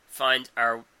 Find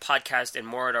our podcast and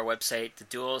more at our website,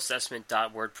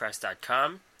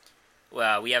 thedualassessment.wordpress.com.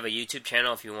 Well, we have a YouTube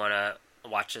channel if you want to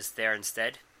watch us there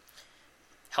instead.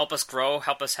 Help us grow,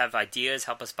 help us have ideas,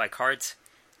 help us buy cards.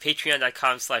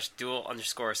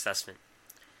 Patreon.com/dual_assessment.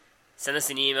 send us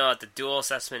an email at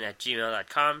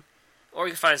thedualassessment@gmail.com, or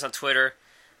you can find us on Twitter,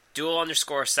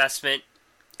 dual_assessment,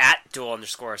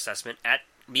 @dual_assessment, at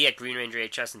me at Green Ranger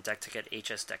HS, and DeckTech at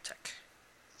HS DeckTech.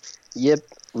 Yep,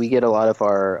 we get a lot of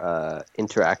our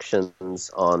interactions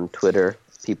on Twitter.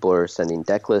 People are sending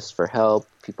deck lists for help.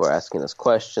 People are asking us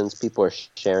questions. People are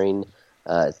sharing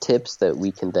tips that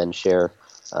we can then share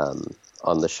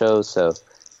on the show. So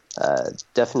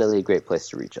definitely a great place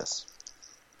to reach us.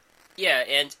 Yeah,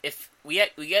 and if we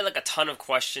get like a ton of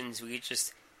questions, we could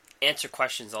just answer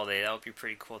questions all day. That would be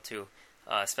pretty cool too.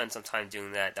 Spend some time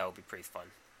doing that. That would be pretty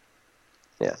fun.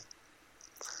 Yeah.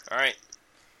 All right.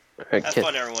 All right, Have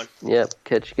fun, everyone. Yep.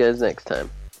 Catch you guys next time.